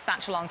series for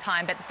such a long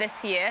time, but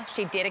this year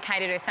she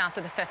dedicated herself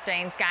to the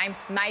 15s game,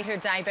 made her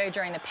debut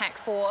during the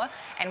Pac-4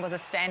 and was a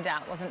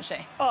standout, wasn't she?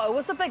 Oh, it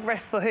was a big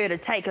risk for her to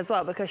take as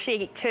well, because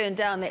she turned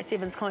down that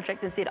Sevens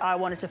contract and said, I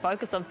wanted to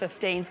focus on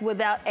 15s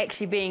without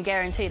actually being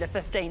guaranteed a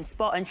 15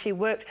 spot, and she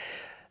worked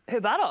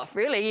her butt off,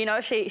 really. You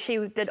know, she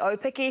did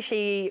Opiki,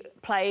 she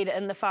played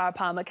in the Farah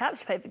Palmer Cup,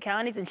 she played for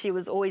Counties, and she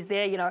was always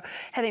there, you know,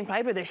 having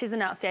played with her. She's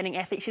an outstanding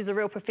athlete, she's a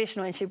real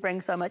professional, and she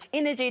brings so much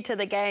energy to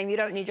the game. You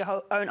don't need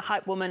your own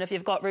hype woman if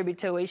you've got Ruby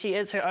Tui. She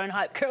is her own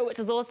hype girl, which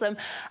is awesome.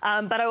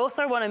 But I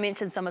also want to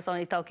mention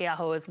Samisoni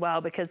Taukei'aho as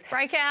well, because...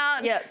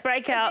 Breakout. Yeah,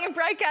 breakout.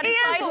 Breakout. He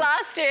played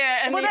last year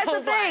in the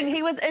All Blacks.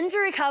 He was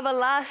injury cover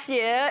last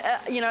year,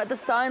 you know, at the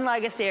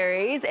Steinlager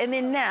series, and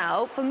then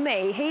now, for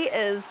me, he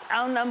is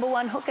our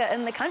 #1 hooker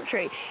in the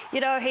country.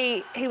 You know,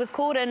 he was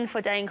called in for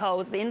Dane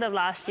Coles at the end of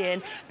last year,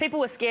 and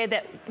people were scared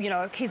that, you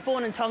know, he's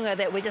born in Tonga,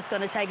 that we're just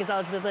going to take his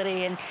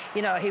eligibility and,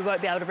 you know, he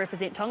won't be able to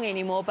represent Tonga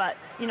anymore. But,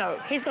 you know,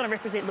 he's going to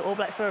represent the All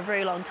Blacks for a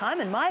very long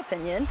time, in my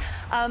opinion,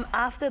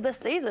 after this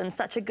season.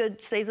 Such a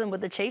good season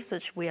with the Chiefs,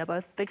 which we are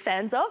both big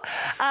fans of.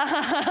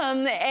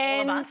 And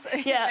all of us.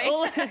 Yeah,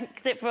 all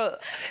except for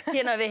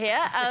Ken over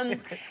here.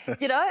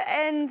 You know,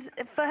 and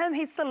for him,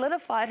 he's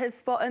solidified his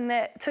spot in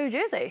that 2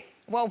 jersey.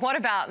 Well, what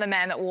about the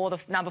man that wore the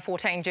number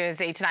 14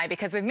 jersey today?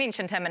 Because we've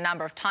mentioned him a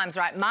number of times,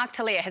 right? Mark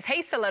Talia, has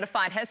he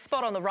solidified his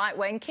spot on the right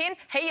wing, Ken?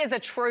 He is a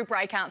true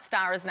breakout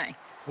star, isn't he?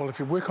 Well, if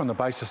you work on the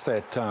basis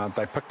that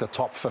they picked the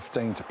top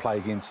 15 to play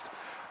against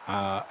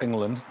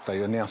England.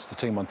 They announced the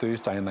team on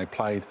Thursday and they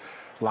played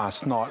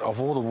last night.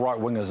 Of all the right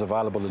wingers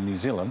available in New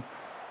Zealand,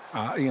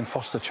 Ian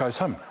Foster chose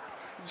him.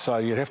 So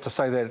you'd have to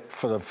say that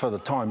for the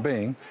time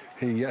being,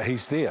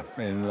 he's there,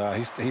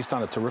 and he's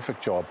done a terrific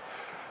job.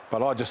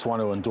 But I just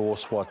want to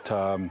endorse what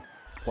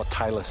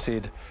Taylor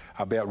said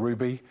about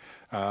Ruby.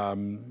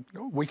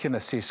 We can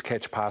assess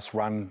catch, pass,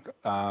 run,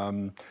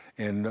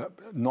 and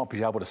not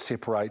be able to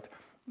separate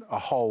a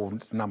whole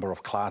number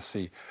of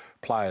classy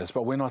players.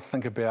 But when I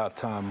think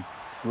about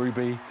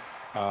Ruby,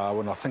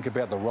 when I think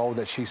about the role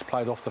that she's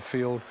played off the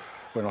field,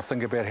 when I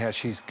think about how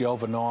she's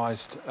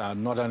galvanised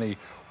not only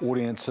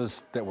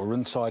audiences that were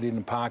inside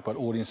Eden Park, but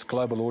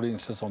global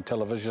audiences on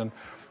television.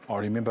 I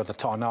remember the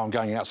time, I know I'm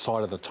going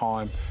outside of the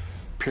time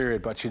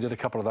period, but she did a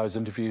couple of those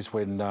interviews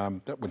when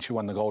she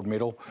won the gold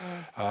medal.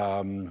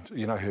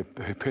 You know,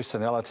 her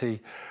personality,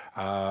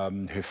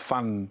 her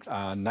fun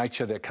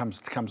nature that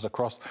comes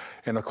across,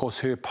 and of course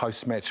her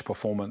post-match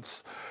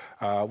performance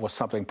was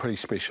something pretty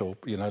special.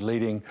 You know,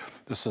 leading,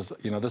 this is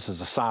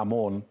a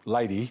Samoan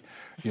lady,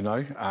 you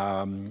know,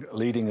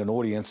 leading an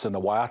audience in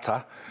the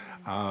Waiata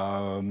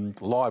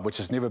live, which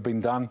has never been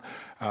done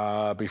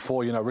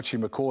before. You know, Richie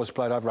McCaw has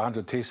played over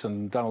 100 tests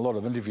and done a lot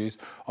of interviews.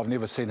 I've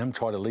never seen him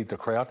try to lead the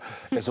crowd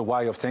as a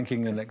way of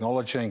thanking and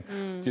acknowledging.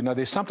 You know,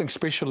 there's something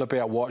special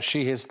about what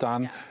she has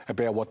done,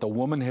 about what the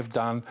women have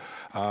done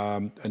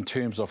in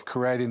terms of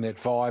creating that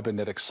vibe and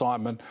that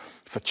excitement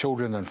for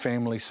children and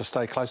families to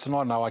stay close. And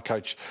I know I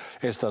coach,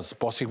 as does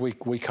Bossy, we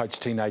coach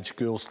teenage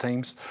girls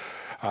teams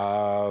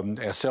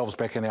ourselves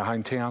back in our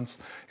hometowns,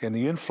 and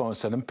the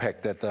influence and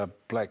impact that the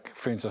Black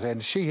Ferns have had.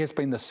 And she has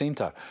been the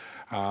centre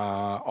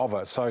of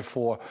it. So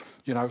for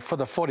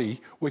the footy,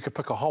 we could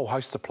pick a whole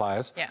host of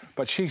players,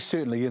 but she's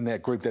certainly in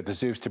that group that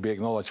deserves to be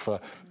acknowledged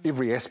for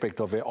every aspect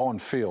of it on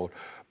field,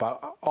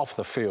 but off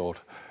the field.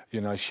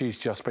 You know, she's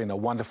just been a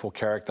wonderful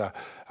character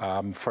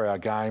for our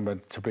game,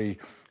 and to be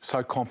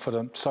so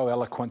confident, so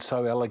eloquent,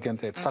 so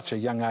elegant at such a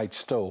young age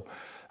still.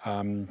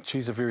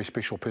 She's a very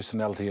special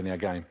personality in our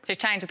game. She's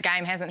changed the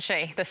game, hasn't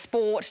she? The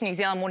sport, New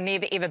Zealand will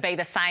never ever be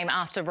the same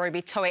after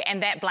Ruby Tui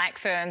and that Black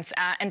Ferns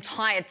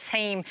entire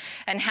team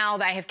and how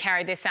they have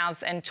carried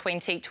themselves in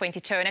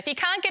 2022. And if you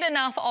can't get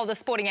enough of the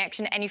sporting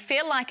action and you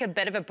feel like a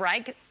bit of a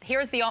break, here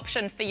is the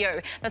option for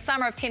you. The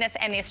summer of tennis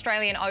and the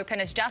Australian Open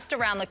is just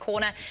around the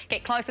corner.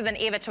 Get closer than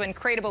ever to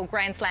incredible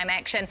Grand Slam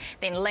action,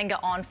 then linger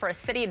on for a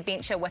city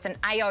adventure with an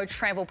AO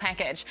travel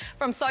package.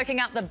 From soaking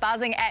up the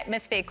buzzing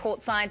atmosphere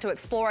courtside to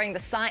exploring the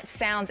sights,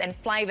 sounds and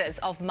flavours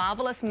of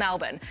marvellous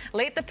Melbourne,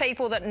 let the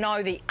people that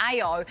know the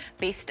AO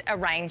best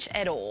arrange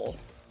it all.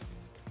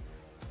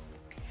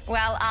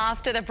 Well,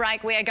 after the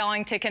break, we are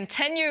going to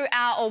continue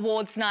our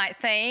awards night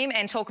theme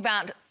and talk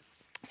about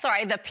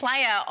the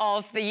Player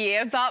of the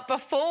Year. But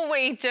before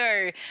we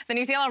do, the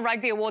New Zealand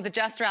Rugby Awards are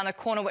just around the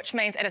corner, which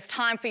means it is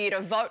time for you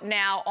to vote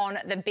now on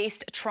the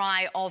best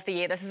try of the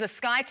year. This is the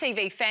Sky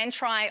TV Fan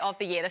Try of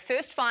the Year. The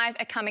first 5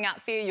 are coming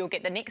up for you. You'll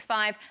get the next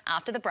 5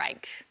 after the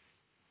break.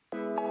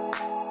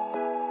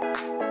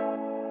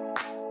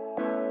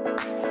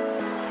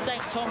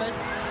 St. Thomas.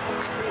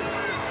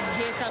 And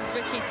here comes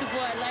Richie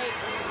Tupoa late,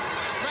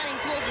 running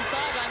towards the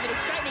sideline, but he's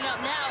straightening up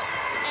now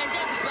and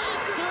just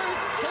busts through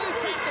 2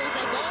 tackles.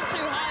 They've gone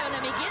too high on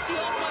him. He gets the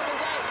offload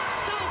away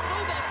to his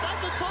fullback,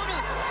 Buster Tonu,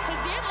 who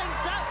then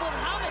links up with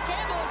Harmer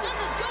Campbell. This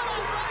is good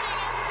offloading,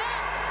 and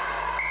that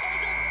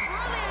is a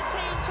brilliant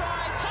team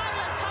try.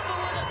 Tyler Tupper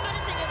with it,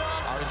 finishing it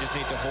off. Orange just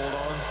need to hold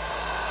on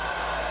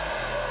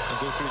and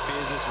go through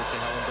phases, which they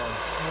haven't done.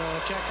 Well,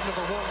 objective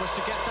number 1 was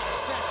to get that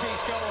set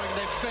piece going.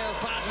 They've failed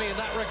badly in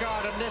that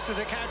regard, and this is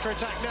a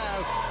counter-attack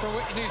now from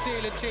which New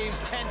Zealand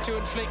teams tend to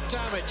inflict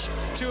damage.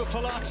 To a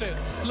Palatu,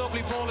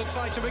 lovely ball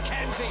inside to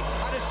McKenzie,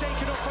 and it's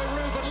taken up by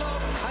Ruben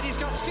Love, and he's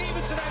got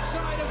Stevenson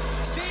outside him.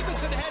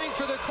 Stevenson heading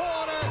for the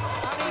corner,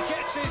 and he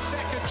gets his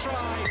second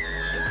try.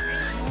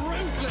 That is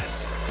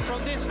ruthless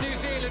from this New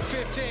Zealand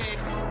 15.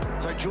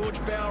 So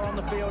George Bower on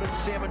the field at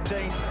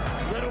 17.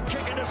 Little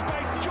kick into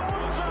space.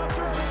 Jordan's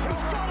after it.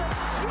 He's got it.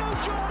 Will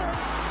Jordan.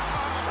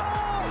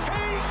 Oh,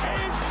 he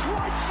is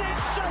quite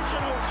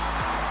sensational.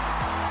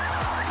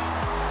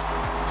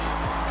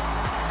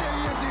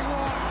 Yes, he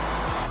won.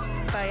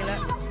 Baylor.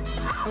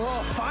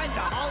 Oh, finds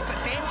a hole for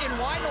Benjamin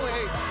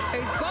Wainui,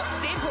 who's got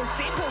Semple.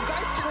 Semple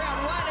goes to round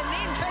 1 and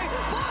then 2.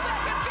 Ball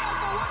back and field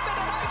for 1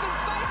 minute open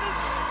spaces.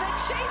 The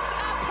Chiefs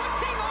are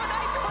putting on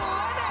a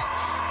clinic.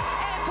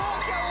 And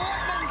Portia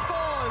Whitman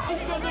scores.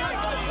 He's going to make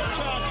the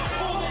charge.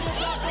 4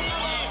 minutes up the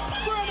line.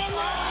 We're in the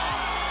line.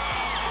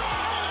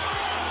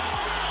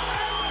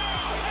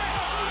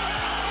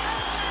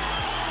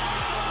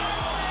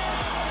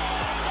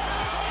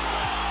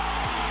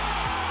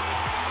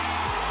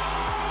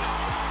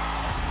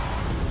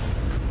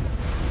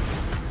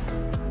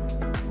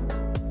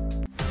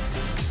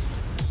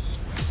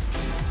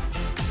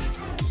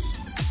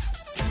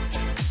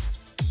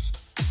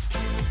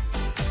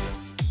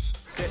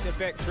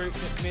 Back through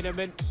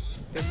McMenamin,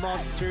 then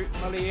Mont through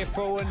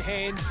Maliepo in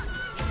hands.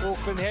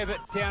 Auckland have it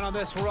down on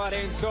this right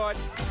hand side.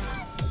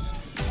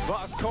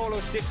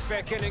 Vakolo steps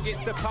back in and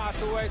gets the pass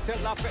away to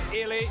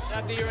Lafa'ili.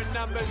 They're in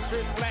numbers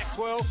through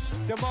Blackwell.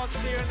 Demont's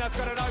there and they've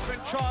got an open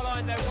try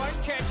line. They won't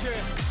catch her.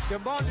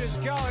 Demont is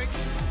going,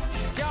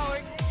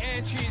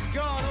 and she's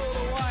gone all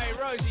the way.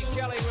 Rosie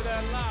Kelly with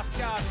her last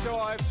cast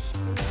dive.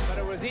 But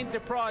it was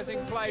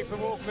enterprising play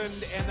from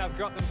Auckland, and they've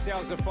got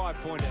themselves a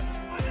 5-pointer.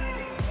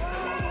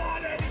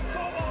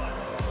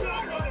 The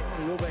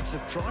All Blacks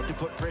have tried to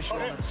put pressure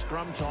on at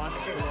scrum time.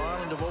 The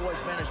Ireland have always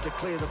managed to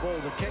clear the ball.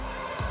 The kick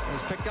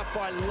is picked up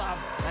by Love,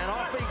 and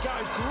off he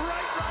goes.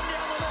 Great run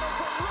down the middle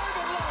from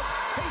Ruben Love.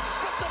 He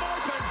split them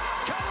open.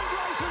 Cullen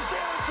Grace is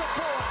there in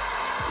support.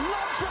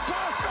 Loves the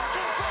pass back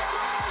in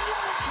forward. Oh,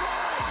 what a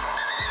try!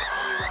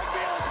 Only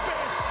rugby at its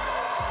best.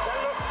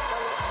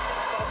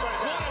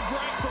 What a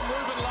break from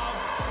Ruben Love.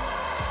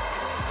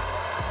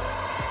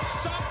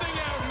 Something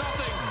out of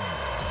nothing.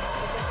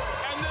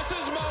 And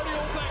this is Māori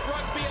All Black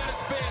rugby at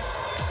its best.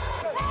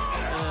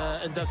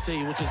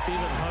 Inductee, which is Bevan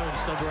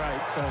Holmes, number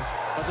 8. So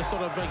I just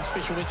thought I'd make a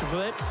special mention for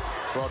that.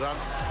 Well done.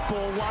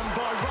 Ball won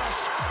by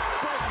Rush.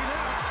 Breaking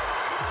out.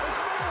 As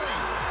Murray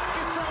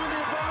gets over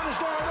the advantage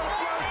line.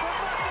 Offloads to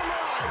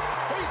Matalai.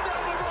 He's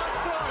down the right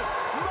side.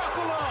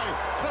 Matalai.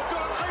 They've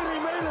got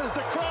 80 metres.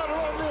 The crowd are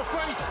on their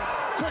feet.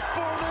 Quick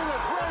ball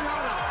needed. Ray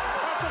Hunter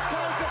at the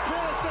Kaiser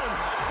Peterson.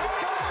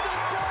 Kaiser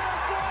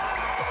Peterson!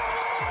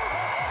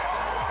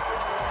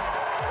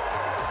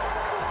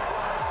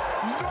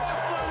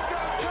 Northland go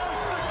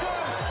coast to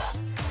coast.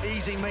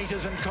 Easy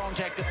metres and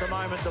contact at the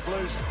moment. The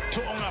Blues.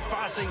 Tuonga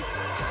Fasi.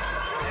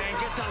 And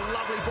gets a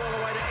lovely ball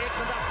away to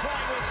Eklund. They're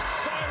playing with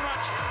so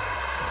much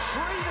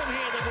freedom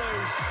here, the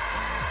Blues.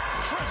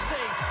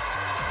 Christie.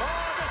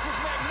 Oh, this is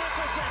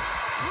magnificent.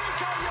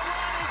 Rico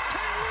Ioane.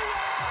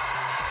 Talia.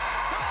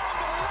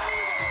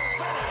 Unbelievable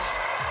finish.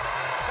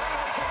 I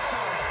don't think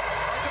so.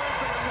 I don't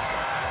think so.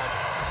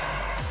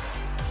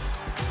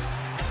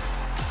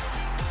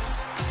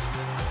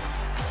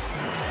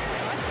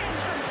 Nice hands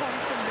from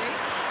Ponsonby.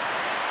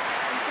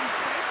 And some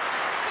space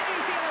for New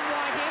Zealand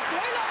wide here.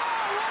 Flula,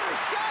 oh, what a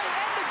show!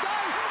 And the go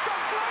from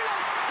Flula.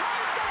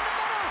 Holmes in the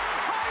middle.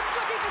 Holmes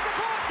looking for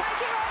support,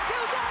 taking on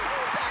Kildare.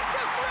 Back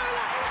to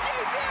Flula.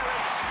 New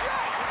Zealand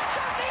straight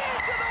from the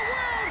ends of the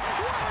world.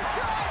 What a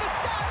try to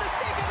start the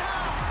second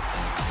half.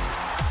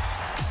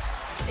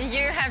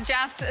 You have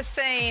just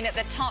seen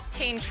the top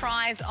 10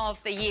 tries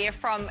of the year,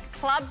 from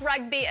club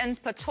rugby in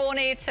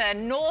Petone to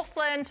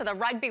Northland to the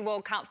Rugby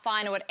World Cup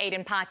final at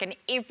Eden Park and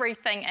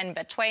everything in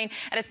between.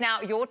 It is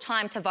now your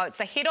time to vote.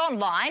 So head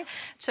online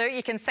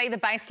you can see the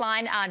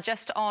baseline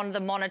just on the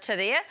monitor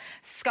there,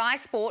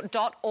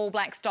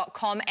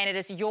 skysport.allblacks.com, and it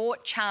is your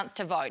chance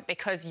to vote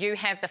because you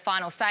have the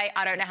final say.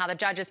 I don't know how the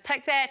judges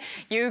picked that.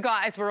 You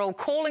guys were all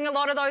calling a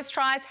lot of those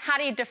tries. How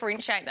do you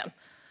differentiate them?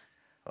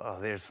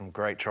 Oh, there's some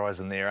great tries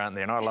in there, aren't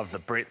there? And I love the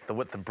breadth, the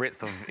width and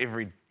breadth of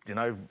every,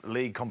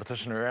 league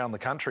competition around the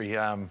country.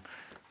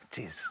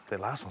 Geez, that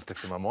last one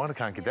sticks in my mind. I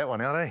can't get that one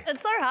out, eh?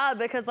 It's so hard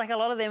because, a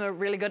lot of them are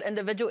really good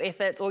individual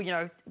efforts or,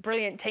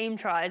 brilliant team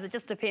tries. It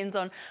just depends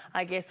on,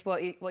 I guess,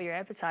 what your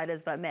appetite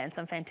is. But, man,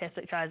 some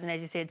fantastic tries. And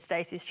as you said,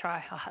 Stacey's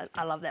try,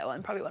 I love that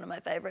one. Probably one of my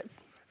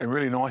favourites. And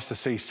really nice to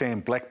see Sam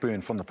Blackburn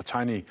from the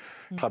Petone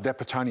club, that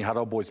Petone Hutt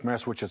Old Boys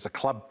Marist, which is a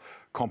club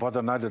comp. I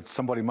don't know that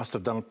somebody must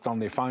have done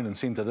their phone and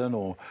sent it in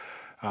or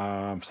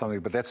something,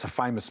 but that's a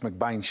famous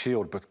McBain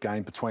Shield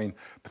game between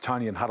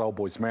Petone and Hutt Old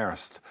Boys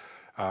Marist.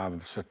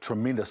 It's a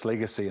tremendous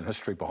legacy and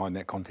history behind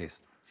that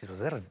contest. Was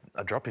that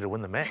a droppy to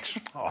win the match?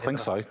 I think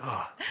so.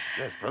 Oh,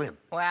 that's brilliant.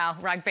 Wow,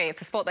 rugby,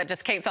 it's a sport that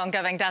just keeps on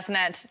giving, doesn't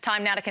it?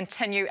 Time now to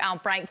continue our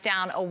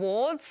breakdown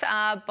awards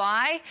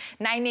by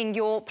naming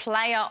your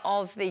Player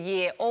of the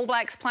Year. All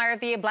Blacks Player of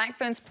the Year, Black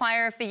Ferns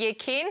Player of the Year.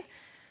 Ken,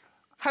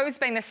 who's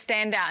been the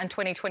standout in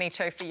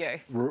 2022 for you?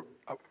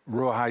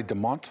 Ruahei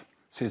Demont,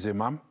 says her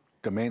mum.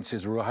 Demant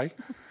says Ruahei.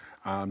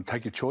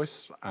 Take your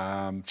choice.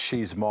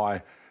 She's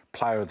my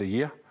Player of the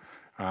Year.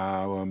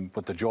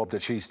 With the job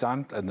that she's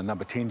done in the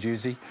number 10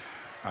 jersey,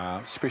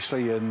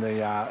 especially in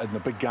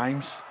the big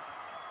games.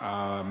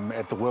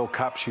 At the World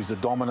Cup, she's a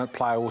dominant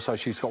player. Also,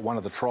 she's got one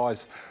of the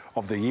tries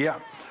of the year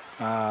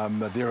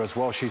there as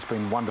well. She's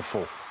been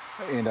wonderful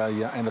and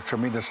a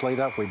tremendous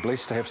leader. We're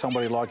blessed to have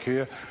somebody like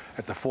her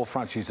at the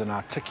forefront. She's an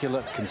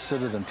articulate,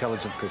 considered,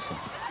 intelligent person.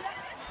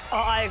 Oh,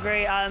 I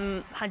agree.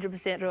 100%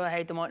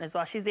 Ruahei Demont as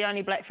well. She's the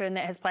only Black Fern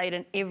that has played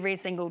in every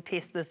single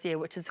test this year,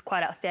 which is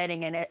quite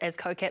outstanding, and as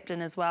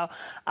co-captain as well.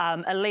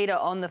 A leader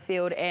on the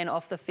field and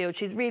off the field.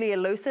 She's really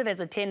elusive as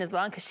a 10 as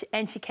well,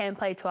 and she can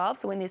play 12,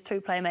 so when there's two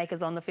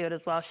playmakers on the field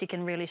as well, she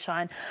can really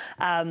shine.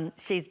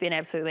 She's been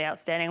absolutely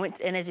outstanding.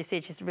 And as you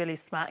said, she's really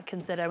smart,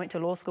 considered. I went to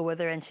law school with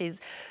her, and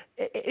she's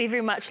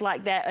very much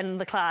like that in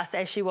the class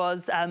as she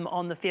was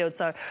on the field,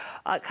 so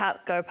I can't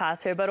go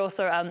past her. But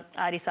also Ardie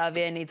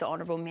Savea needs an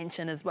honourable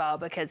mention as well,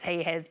 because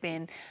he has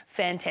been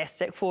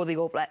fantastic for the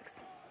All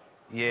Blacks.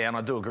 Yeah, and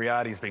I do agree,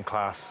 Artie's been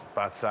class.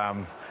 But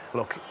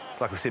look,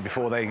 like we said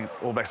before,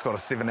 All Blacks got a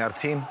 7 out of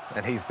 10,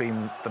 and he's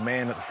been the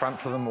man at the front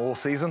for them all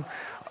season.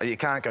 You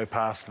can't go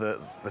past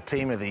the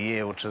team of the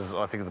year, which is,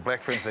 I think, the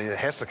Black Ferns. It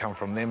has to come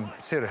from them.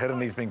 Sarah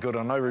Hiddenney's been good.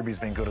 I know Ruby's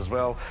been good as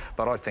well,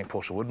 but I think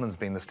Portia Woodman's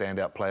been the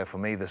standout player for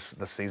me this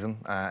season,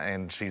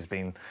 and she's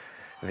been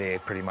there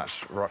pretty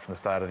much right from the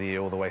start of the year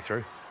all the way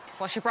through.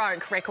 Well, she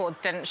broke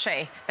records, didn't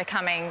she?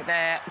 Becoming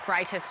the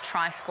greatest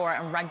try scorer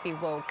in Rugby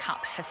World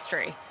Cup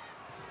history.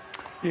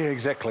 Yeah,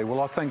 exactly.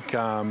 Well, I think, you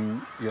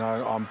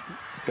know,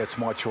 that's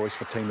my choice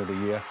for Team of the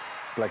Year.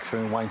 Black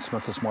Fern. Wayne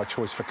Smith is my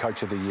choice for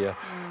Coach of the Year.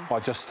 I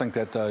just think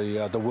that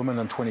the women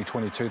in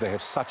 2022, they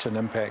have such an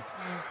impact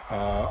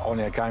on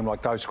our game,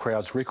 like those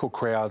crowds,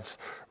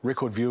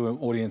 record viewing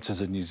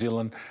audiences in New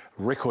Zealand,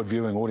 record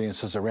viewing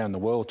audiences around the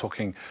world,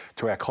 talking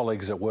to our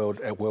colleagues at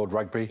World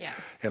Rugby. Yeah.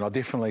 And I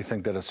definitely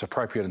think that it's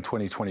appropriate in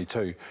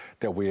 2022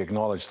 that we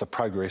acknowledge the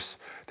progress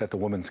that the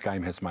women's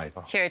game has made.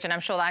 Huge, and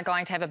I'm sure they're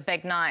going to have a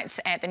big night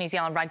at the New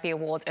Zealand Rugby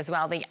Awards as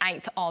well, the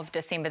 8th of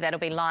December. That'll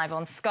be live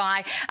on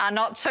Sky.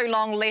 Not too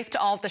long left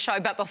of the show,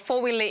 but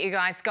before we let you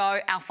guys go,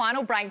 our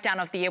final breakdown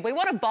of the year, we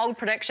want a bold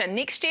prediction.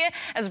 Next year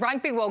is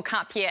Rugby World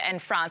Cup year in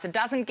France. It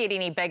doesn't get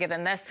any bigger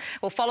than this.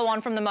 We'll follow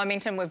on from the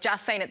momentum we've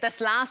just seen at this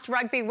last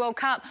Rugby World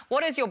Cup.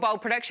 What is your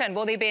bold prediction?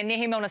 Will there be a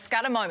Nehe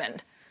Milner-Skudder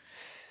moment?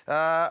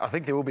 I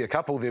think there will be a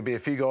couple. There'll be a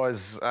few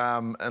guys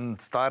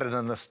started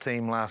in this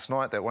team last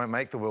night that won't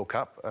make the World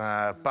Cup.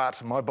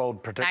 But my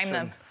bold prediction... Name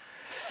them.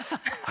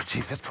 Oh,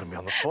 geez, that's putting me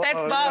on the spot.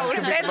 That's bold.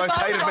 That's the most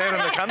hated man in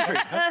the country.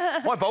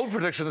 My bold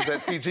prediction is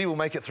that Fiji will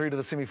make it through to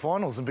the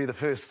semi-finals and be the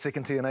first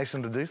second-tier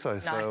nation to do so.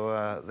 Nice.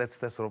 So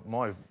that's what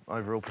my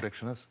overall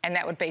prediction is. And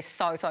that would be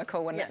so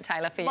cool, wouldn't it,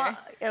 Taylor, for you?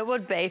 It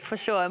would be, for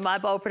sure. My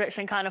bold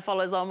prediction kind of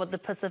follows on with the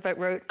Pacific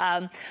route.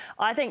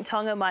 I think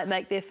Tonga might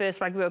make their first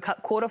Rugby World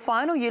Cup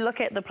quarter-final. You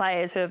look at the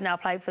players who have now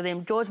played for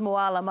them, George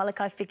Moala,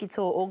 Malakai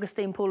Fekitoa,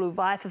 Augustine Pulu,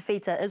 Vai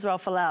Fafita, Israel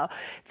Folau.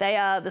 They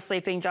are the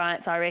sleeping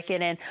giants, I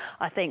reckon, and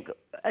I think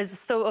there's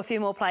still a few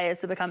more players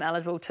to become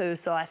eligible too,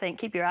 so I think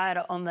keep your eye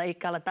out on the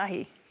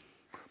Galatahi.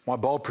 My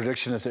bold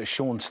prediction is that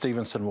Sean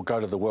Stevenson will go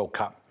to the World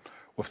Cup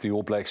with the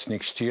All Blacks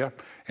next year,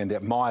 and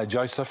that Maya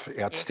Joseph,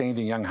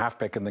 outstanding young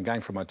halfback in the game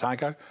from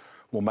Otago,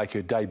 will make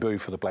her debut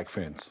for the Black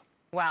Ferns.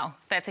 Wow,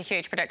 that's a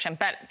huge prediction.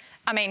 But,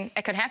 I mean,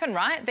 it could happen,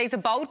 right? These are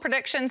bold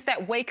predictions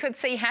that we could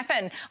see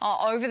happen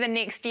over the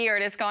next year.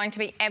 It is going to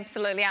be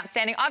absolutely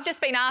outstanding. I've just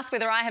been asked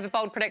whether I have a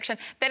bold prediction.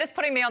 That is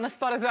putting me on the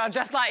spot as well,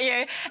 just like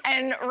you.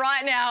 And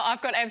right now,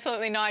 I've got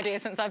absolutely no idea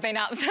since I've been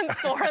up since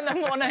 4 in the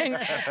morning.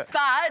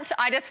 But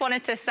I just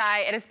wanted to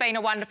say it has been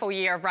a wonderful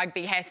year of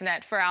rugby, hasn't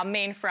it? For our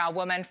men, for our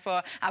women,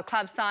 for our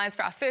club sides,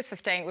 for our first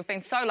 15. We've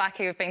been so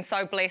lucky. We've been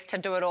so blessed to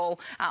do it all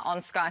on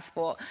Sky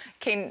Sport.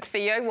 Ken, for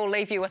you, we'll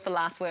leave you with the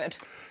last word.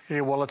 Yeah,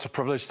 well, it's a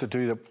privilege to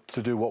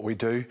do what we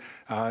do.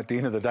 At the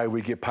end of the day,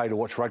 we get paid to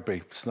watch rugby.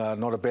 It's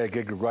not a bad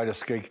gig, the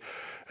greatest gig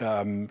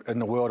in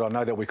the world. I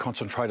know that we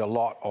concentrate a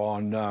lot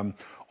on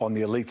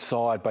the elite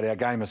side, but our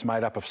game is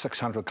made up of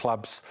 600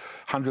 clubs,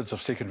 hundreds of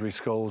secondary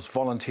schools,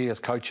 volunteers,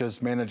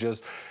 coaches,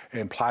 managers,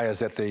 and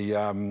players at the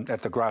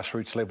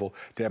grassroots level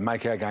that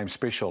make our game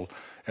special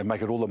and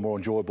make it all the more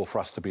enjoyable for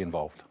us to be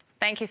involved.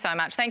 Thank you so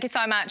much. Thank you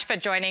so much for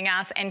joining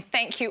us, and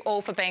thank you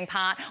all for being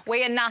part.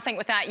 We are nothing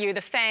without you,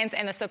 the fans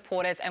and the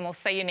supporters, and we'll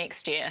see you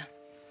next year.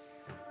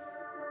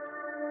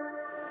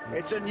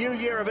 It's a new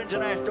year of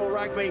international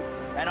rugby,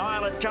 and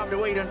Ireland come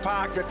to Eden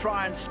Park to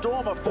try and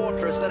storm a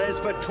fortress that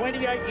has for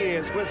 28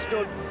 years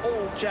withstood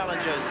all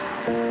challenges.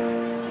 Ireland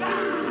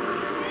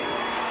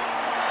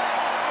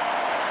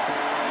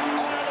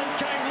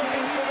came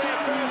looking for their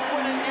first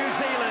win in New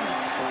Zealand,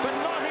 but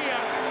not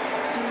here.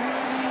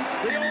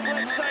 The All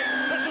Blacks say,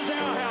 this is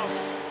our house.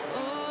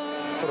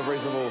 Put a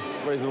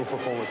reasonable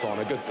performance on,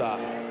 a good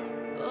start.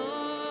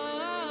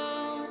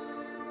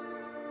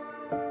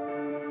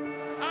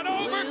 And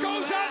over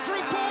goes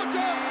Andrew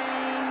Porter.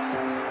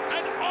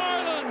 And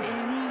Ireland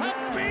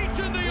have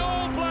beaten the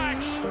All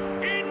Blacks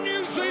in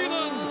New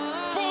Zealand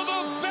for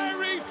the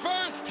very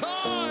first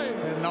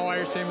time. No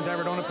Irish team has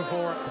ever done it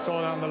before. It's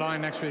all down the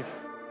line next week.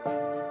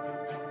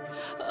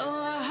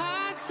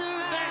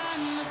 That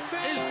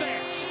is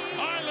that.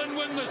 Ireland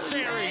win the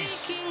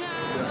series.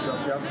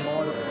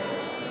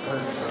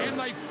 And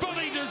they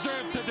fully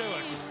deserve to do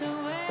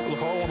it.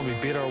 Look, I want to be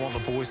better. I want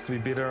the boys to be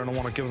better, and I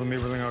want to give them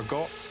everything I've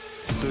got.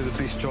 Do the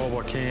best job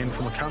I can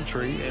for my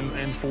country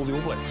and for the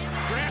All Blacks. He's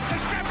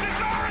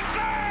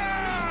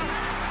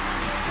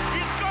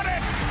got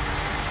it.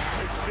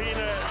 It's been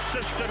a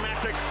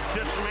systematic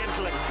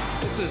dismantling.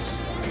 This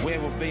is where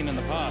we've been in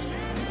the past.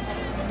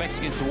 Backs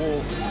against the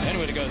wall, and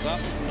when it goes up,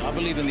 I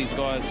believe in these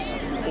guys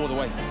all the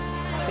way.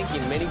 I think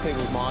in many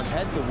people's minds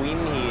had to win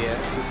here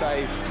to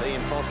save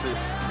Ian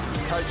Foster's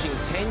coaching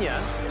tenure.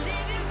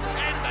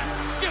 And the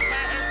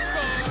skipper has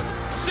scored.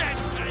 Zach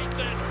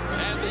Payton.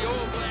 And the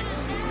All Blacks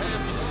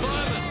have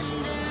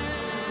silenced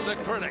the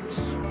critics.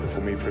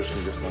 For me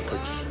personally, just my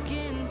coach.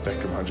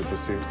 Back him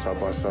 100% side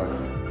by side.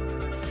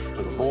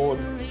 To the board,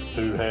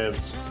 who have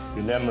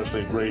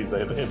unanimously agreed they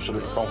have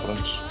absolute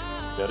confidence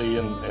that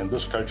Ian and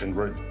this coaching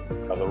group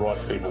are the right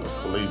people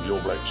to lead the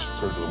All Blacks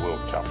through to the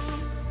World Cup.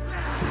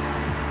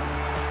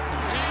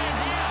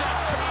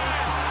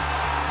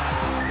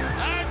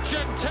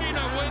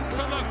 Argentina win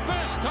for the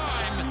first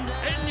time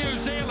in New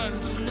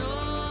Zealand.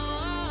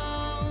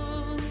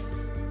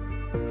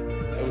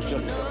 It was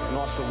just a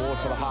nice reward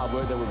for the hard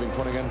work that we've been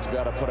putting in to be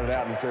able to put it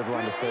out and for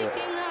everyone to see it.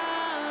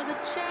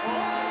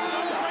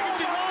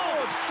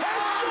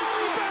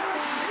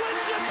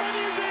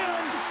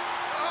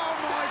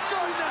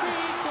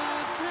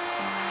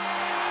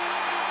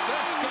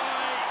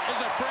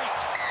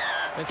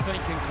 It's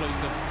been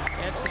conclusive,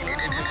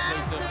 absolutely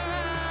conclusive.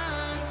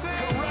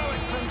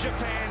 Heroic from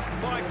Japan,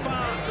 by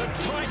far the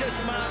tightest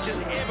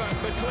margin ever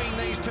between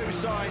these two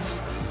sides.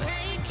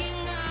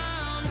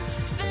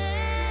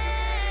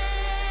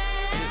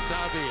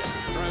 Sabia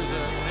throws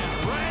an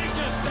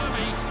outrageous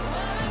dummy.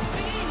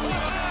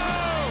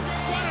 Oh,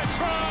 what a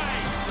try!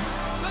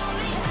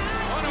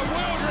 On a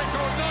world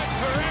record night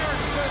for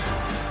Aaron Smith.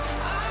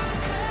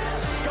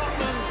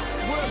 Scotland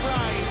were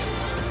brave.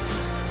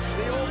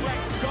 The All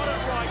Blacks got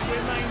it right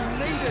when they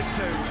needed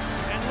to,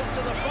 and look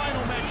to the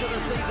final match of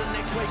the season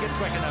next week at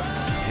Twickenham.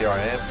 Here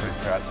I am, pretty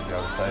proud to be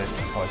able to say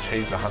so I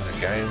achieved 100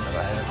 games and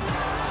I have.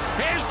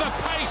 Here's the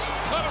pace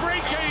of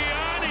Rieko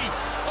Ioane.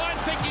 I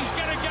think he's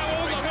going to go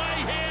all the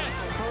way here.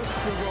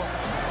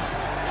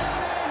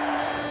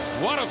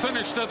 What a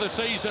finish to the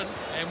season,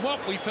 and what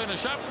we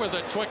finish up with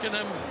at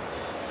Twickenham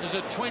is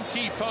a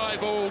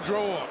 25-all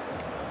draw.